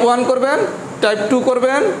 টাইপ 1 করবেন, টাইপ 2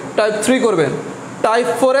 করবেন, টাইপ 3 করবেন। টাইপ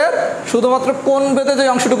 4-এর শুধুমাত্র কোণ বেদে যে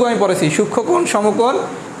অংশটুকু আমি পড়েছি, সূক্ষ্মকোণ, সমকোণ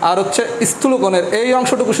আর স্থূলকোণের এই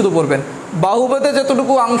অংশটুকু শুধু পড়বেন। বাহুবেদে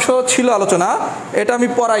যতটুকু অংশ ছিল আলোচনা, এটা আমি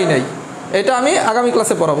পড়াই নাই, এটা আমি আগামী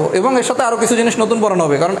ক্লাসে পড়াবো, এবং এর সাথে আরও কিছু জিনিস নতুন পড়ানো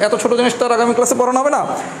হবে, কারণ এত ছোটো জিনিস তো আর আগামী ক্লাসে পড়ানো হবে না।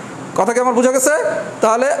 কথা কি আমার বোঝা গেছে?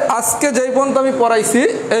 তাহলে আজকে যেই পর্যন্ত আমি পড়াইছি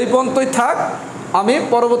এই পর্যন্তই থাক। আমি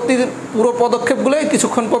পরবর্তী পুরো পদক্ষেপগুলোই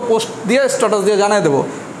কিছুক্ষণ পর পোস্ট দিয়ে স্ট্যাটাস দিয়ে জানিয়ে দেবো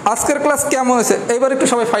আজকের ক্লাস কেমন হয়েছে। এইবার একটু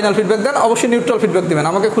সবাই ফাইনাল ফিডব্যাক দেন, অবশ্যই নিউট্রাল ফিডব্যাক দেবেন,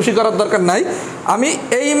 আমাকে খুশি করার দরকার নাই। আমি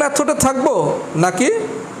এই মেথডে থাকবো নাকি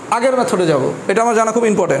আগের মেথডে যাব, এটা আমার জানা খুব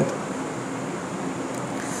ইম্পর্টেন্ট।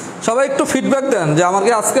 সবাই একটু ফিডব্যাক দেন যে আমাকে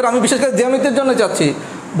আজকের, আমি বিশেষ করে জ্যামিতির জন্য চাচ্ছি,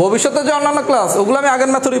 ভবিষ্যতে যে অন্যান্য ক্লাস ওগুলো আমি আগের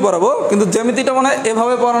মেথডেই পড়াবো, কিন্তু জ্যামিতিটা মনে হয়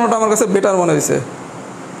এভাবে পড়ানোটা আমার কাছে বেটার মনে হয়েছে।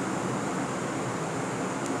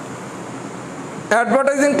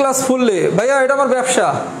 অ্যাডভার্টাইজিং ক্লাস ফুললি, ভাইয়া এটা আমার ব্যবসা,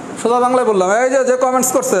 সোজা বাংলায় বললাম। এই যে কমেন্টস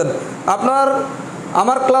করছেন,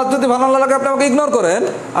 আমার ক্লাস যদি ভালো না লাগে আপনি আমাকে ইগনোর করেন,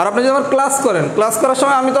 আর আপনি যদি আমার ক্লাস করেন, ক্লাস করার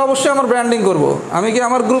সময় আমি তো অবশ্যই আমার ব্র্যান্ডিং করব। আমি কি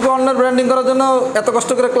আমার গ্রুপে অন্যের ব্র্যান্ডিং করার জন্য এত কষ্ট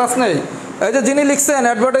করে ক্লাস নেই? এই যে যিনি লিখছেন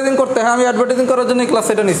অ্যাডভার্টাইজিং করতে, হ্যাঁ আমি অ্যাডভার্টাইজিং করার জন্যই ক্লাস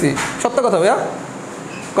এটা নিছি, সত্য কথা ভাইয়া।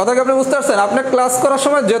 কথা কি আপনি বুঝতে পারছেন? আপনি ক্লাস করার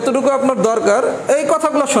সময় যেতটুকু আপনার দরকার এই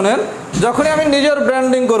কথাগুলো শোনেন, যখনই আমি নিজের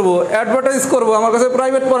ব্র্যান্ডিং করব, অ্যাডভার্টাইজ করব, আমার কাছে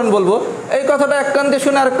প্রাইভেট পড়েন বলবো, এই কথাটা এক কান দিয়ে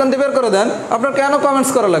শুনে আরেক কান দিয়ে বের করে দেন, আপনার কেন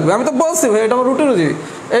কমেন্টস করা লাগবে? আমি তো বলছি ভাই, এটা আমার রুটিনজি।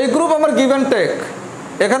 এই গ্রুপ আমার গিভ অ্যান্ড টেক,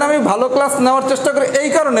 এখানে আমি ভালো ক্লাস নেওয়ার চেষ্টা করি, এই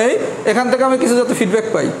কারণেই এখান থেকে আমি কিছু যাতে ফিডব্যাক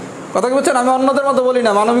পাই। কথা কি বুঝছেন? আমি অন্যদের মতো বলি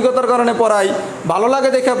না, মানবিকতার কারণে পড়াই, ভালো লাগে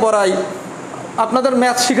দেখে পড়াই, আপনাদের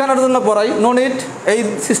ম্যাথ শেখানোর জন্য পড়াই, নো নিট, এই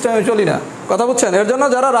সিস্টেমে চলি না। কথা বুঝছেন? এর জন্য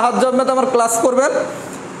যারা রাহাত জব ম্যাথ আমার ক্লাস করবেন,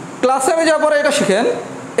 ক্লাসে আমি যা পড়াই এটা শিখেন,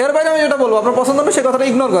 এর বাইরে আমি যেটা বলবো আপনার পছন্দ হবে সে কথাটা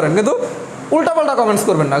ইগনোর করেন, কিন্তু উল্টাপাল্টা কমেন্টস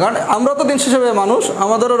করবেন না, কারণ আমরা তো দিন শেষে মানুষ,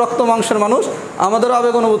 আমাদেরও রক্ত মাংসের মানুষ, আমাদেরও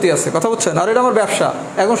আবেগ অনুভূতি আছে। কথা বুঝছেন? আর এটা আমার ব্যবসা,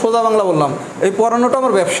 এখন সোজা বাংলা বললাম, এই পড়ানোটা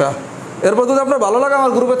আমার ব্যবসা। এরপর যদি আপনার ভালো লাগে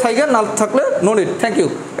আমার গ্রুপে থাকেন, না থাকলে নো নিট, থ্যাংক ইউ,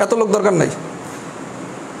 এত লোক দরকার নাই।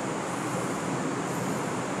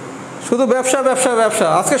 শুধু ব্যবসা ব্যবসা ব্যবসা।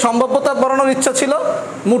 আজকে সম্ভাব্যতা পড়ানোর ইচ্ছা ছিল,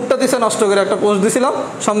 মুডটা দিছে নষ্ট করে, একটা পোস্ট দিছিলাম,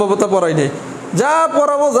 সম্ভাব্যতা পড়াই নেই। যা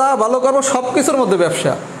পড়াবো, যা ভালো করবো, সব কিছুর মধ্যে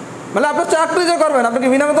ব্যবসা। মানে আপনি চাকরি যে করবেন, আপনি কি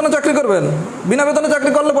বিনা বেতনে চাকরি করবেন? বিনা বেতনে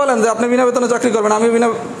চাকরি করলে বলেন যে আপনি বিনা বেতনে চাকরি করবেন, আমি বিনা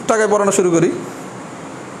টাকায় পড়ানো শুরু করি,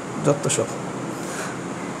 যত সব।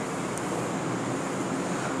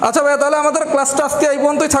 আচ্ছা ভাইয়া, তাহলে আমাদের ক্লাসটা আজকে এই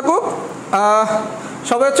পর্যন্তই থাকুক।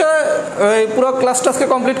 সবাই এই পুরো ক্লাসটা আজকে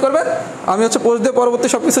কমপ্লিট করবেন, আমি পোস্ট দিয়ে পরবর্তী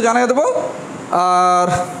সব কিছু জানিয়ে দেবো। আর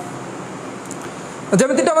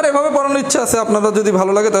জ্যামিতিটা আমার এভাবে পড়ানোর ইচ্ছা আছে, আপনারা যদি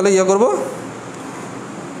ভালো লাগে তাহলে করবো।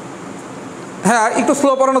 হ্যাঁ, একটু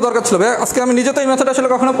স্লো পড়ানো দরকার ছিল ভাই, আজকে আমি নিজে তো এই মেথড আসলে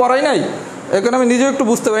কখনো পড়াই নাই, এখানে আমি নিজেও একটু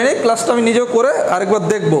বুঝতে পারি নাই। ক্লাসটা আমি নিজেও করে আরেকবার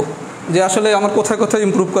দেখবো যে আসলে আমার কোথায় কোথায়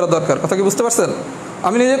ইমপ্রুভ করা দরকার। কথা কি বুঝতে পারছেন?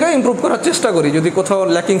 আমি নিজেকে ইমপ্রুভ করার চেষ্টা করি, যদি কোথাও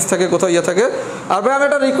ল্যাকিংস থাকে, কোথাও থাকে। আর ভাই আমি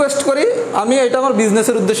একটা রিকোয়েস্ট করি, আমি এটা আমার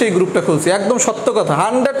বিজনেসের উদ্দেশ্যে এই গ্রুপটা খুলছি, একদম সত্য কথা,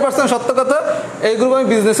 100% সত্য কথা, এই গ্রুপ আমি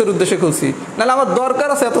বিজনেসের উদ্দেশ্যে খুলছি। নাহলে আমার দরকার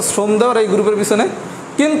আছে এত শ্রম দেওয়ার এই গ্রুপের পিছনে,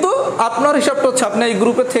 কিন্তু আপনার হিসাবটা আপনি এই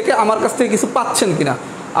গ্রুপে থেকে আমার কাছ থেকে কিছু পাচ্ছেন কিনা।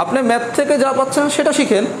 আপনি ম্যাথ থেকে যা পাচ্ছেন সেটা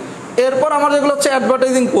শিখেন, এরপর আমার যেগুলো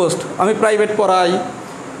অ্যাডভার্টাইজিং পোস্ট, আমি প্রাইভেট পড়াই,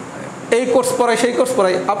 এই কোর্স পড়াই, সেই কোর্স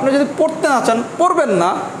পড়াই। আপনি যদি পড়তে না চান, পড়বেন না,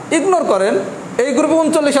 ইগনোর করেন। এই গ্রুপে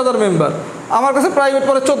 39,000 মেম্বার, আমার কাছে প্রাইভেট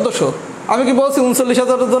পড়ে 1400। আমি কি বলছি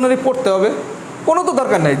 39,000 জনেরই পড়তে হবে? কোনো তো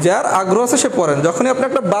দরকার নেই, যার আগ্রহ আছে সে পড়েন। যখনই আপনি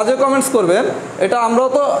একটা বাজে কমেন্টস করবেন, এটা আমরাও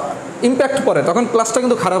তো ইম্প্যাক্ট পড়ে, তখন ক্লাসটা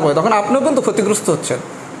কিন্তু খারাপ হয়, তখন আপনিও কিন্তু ক্ষতিগ্রস্ত হচ্ছেন।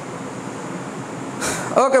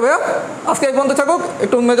 ওকে ভাইয়া, আজকে এই পর্যন্ত থাকুক।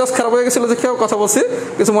 একটু মেজাজ খারাপ হয়ে গেছিলো দেখে কথা বলছি,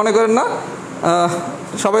 কিছু মনে করেন না।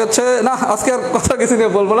 সবাই না, আজকে আর কথা কিছু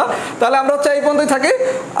নিয়ে বলবো না। তাহলে আমরা এই পর্যন্তই থাকি,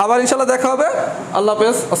 আবার ইনশাল্লাহ দেখা হবে। আল্লাহ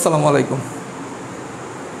হাফেজ, আসসালামু আলাইকুম।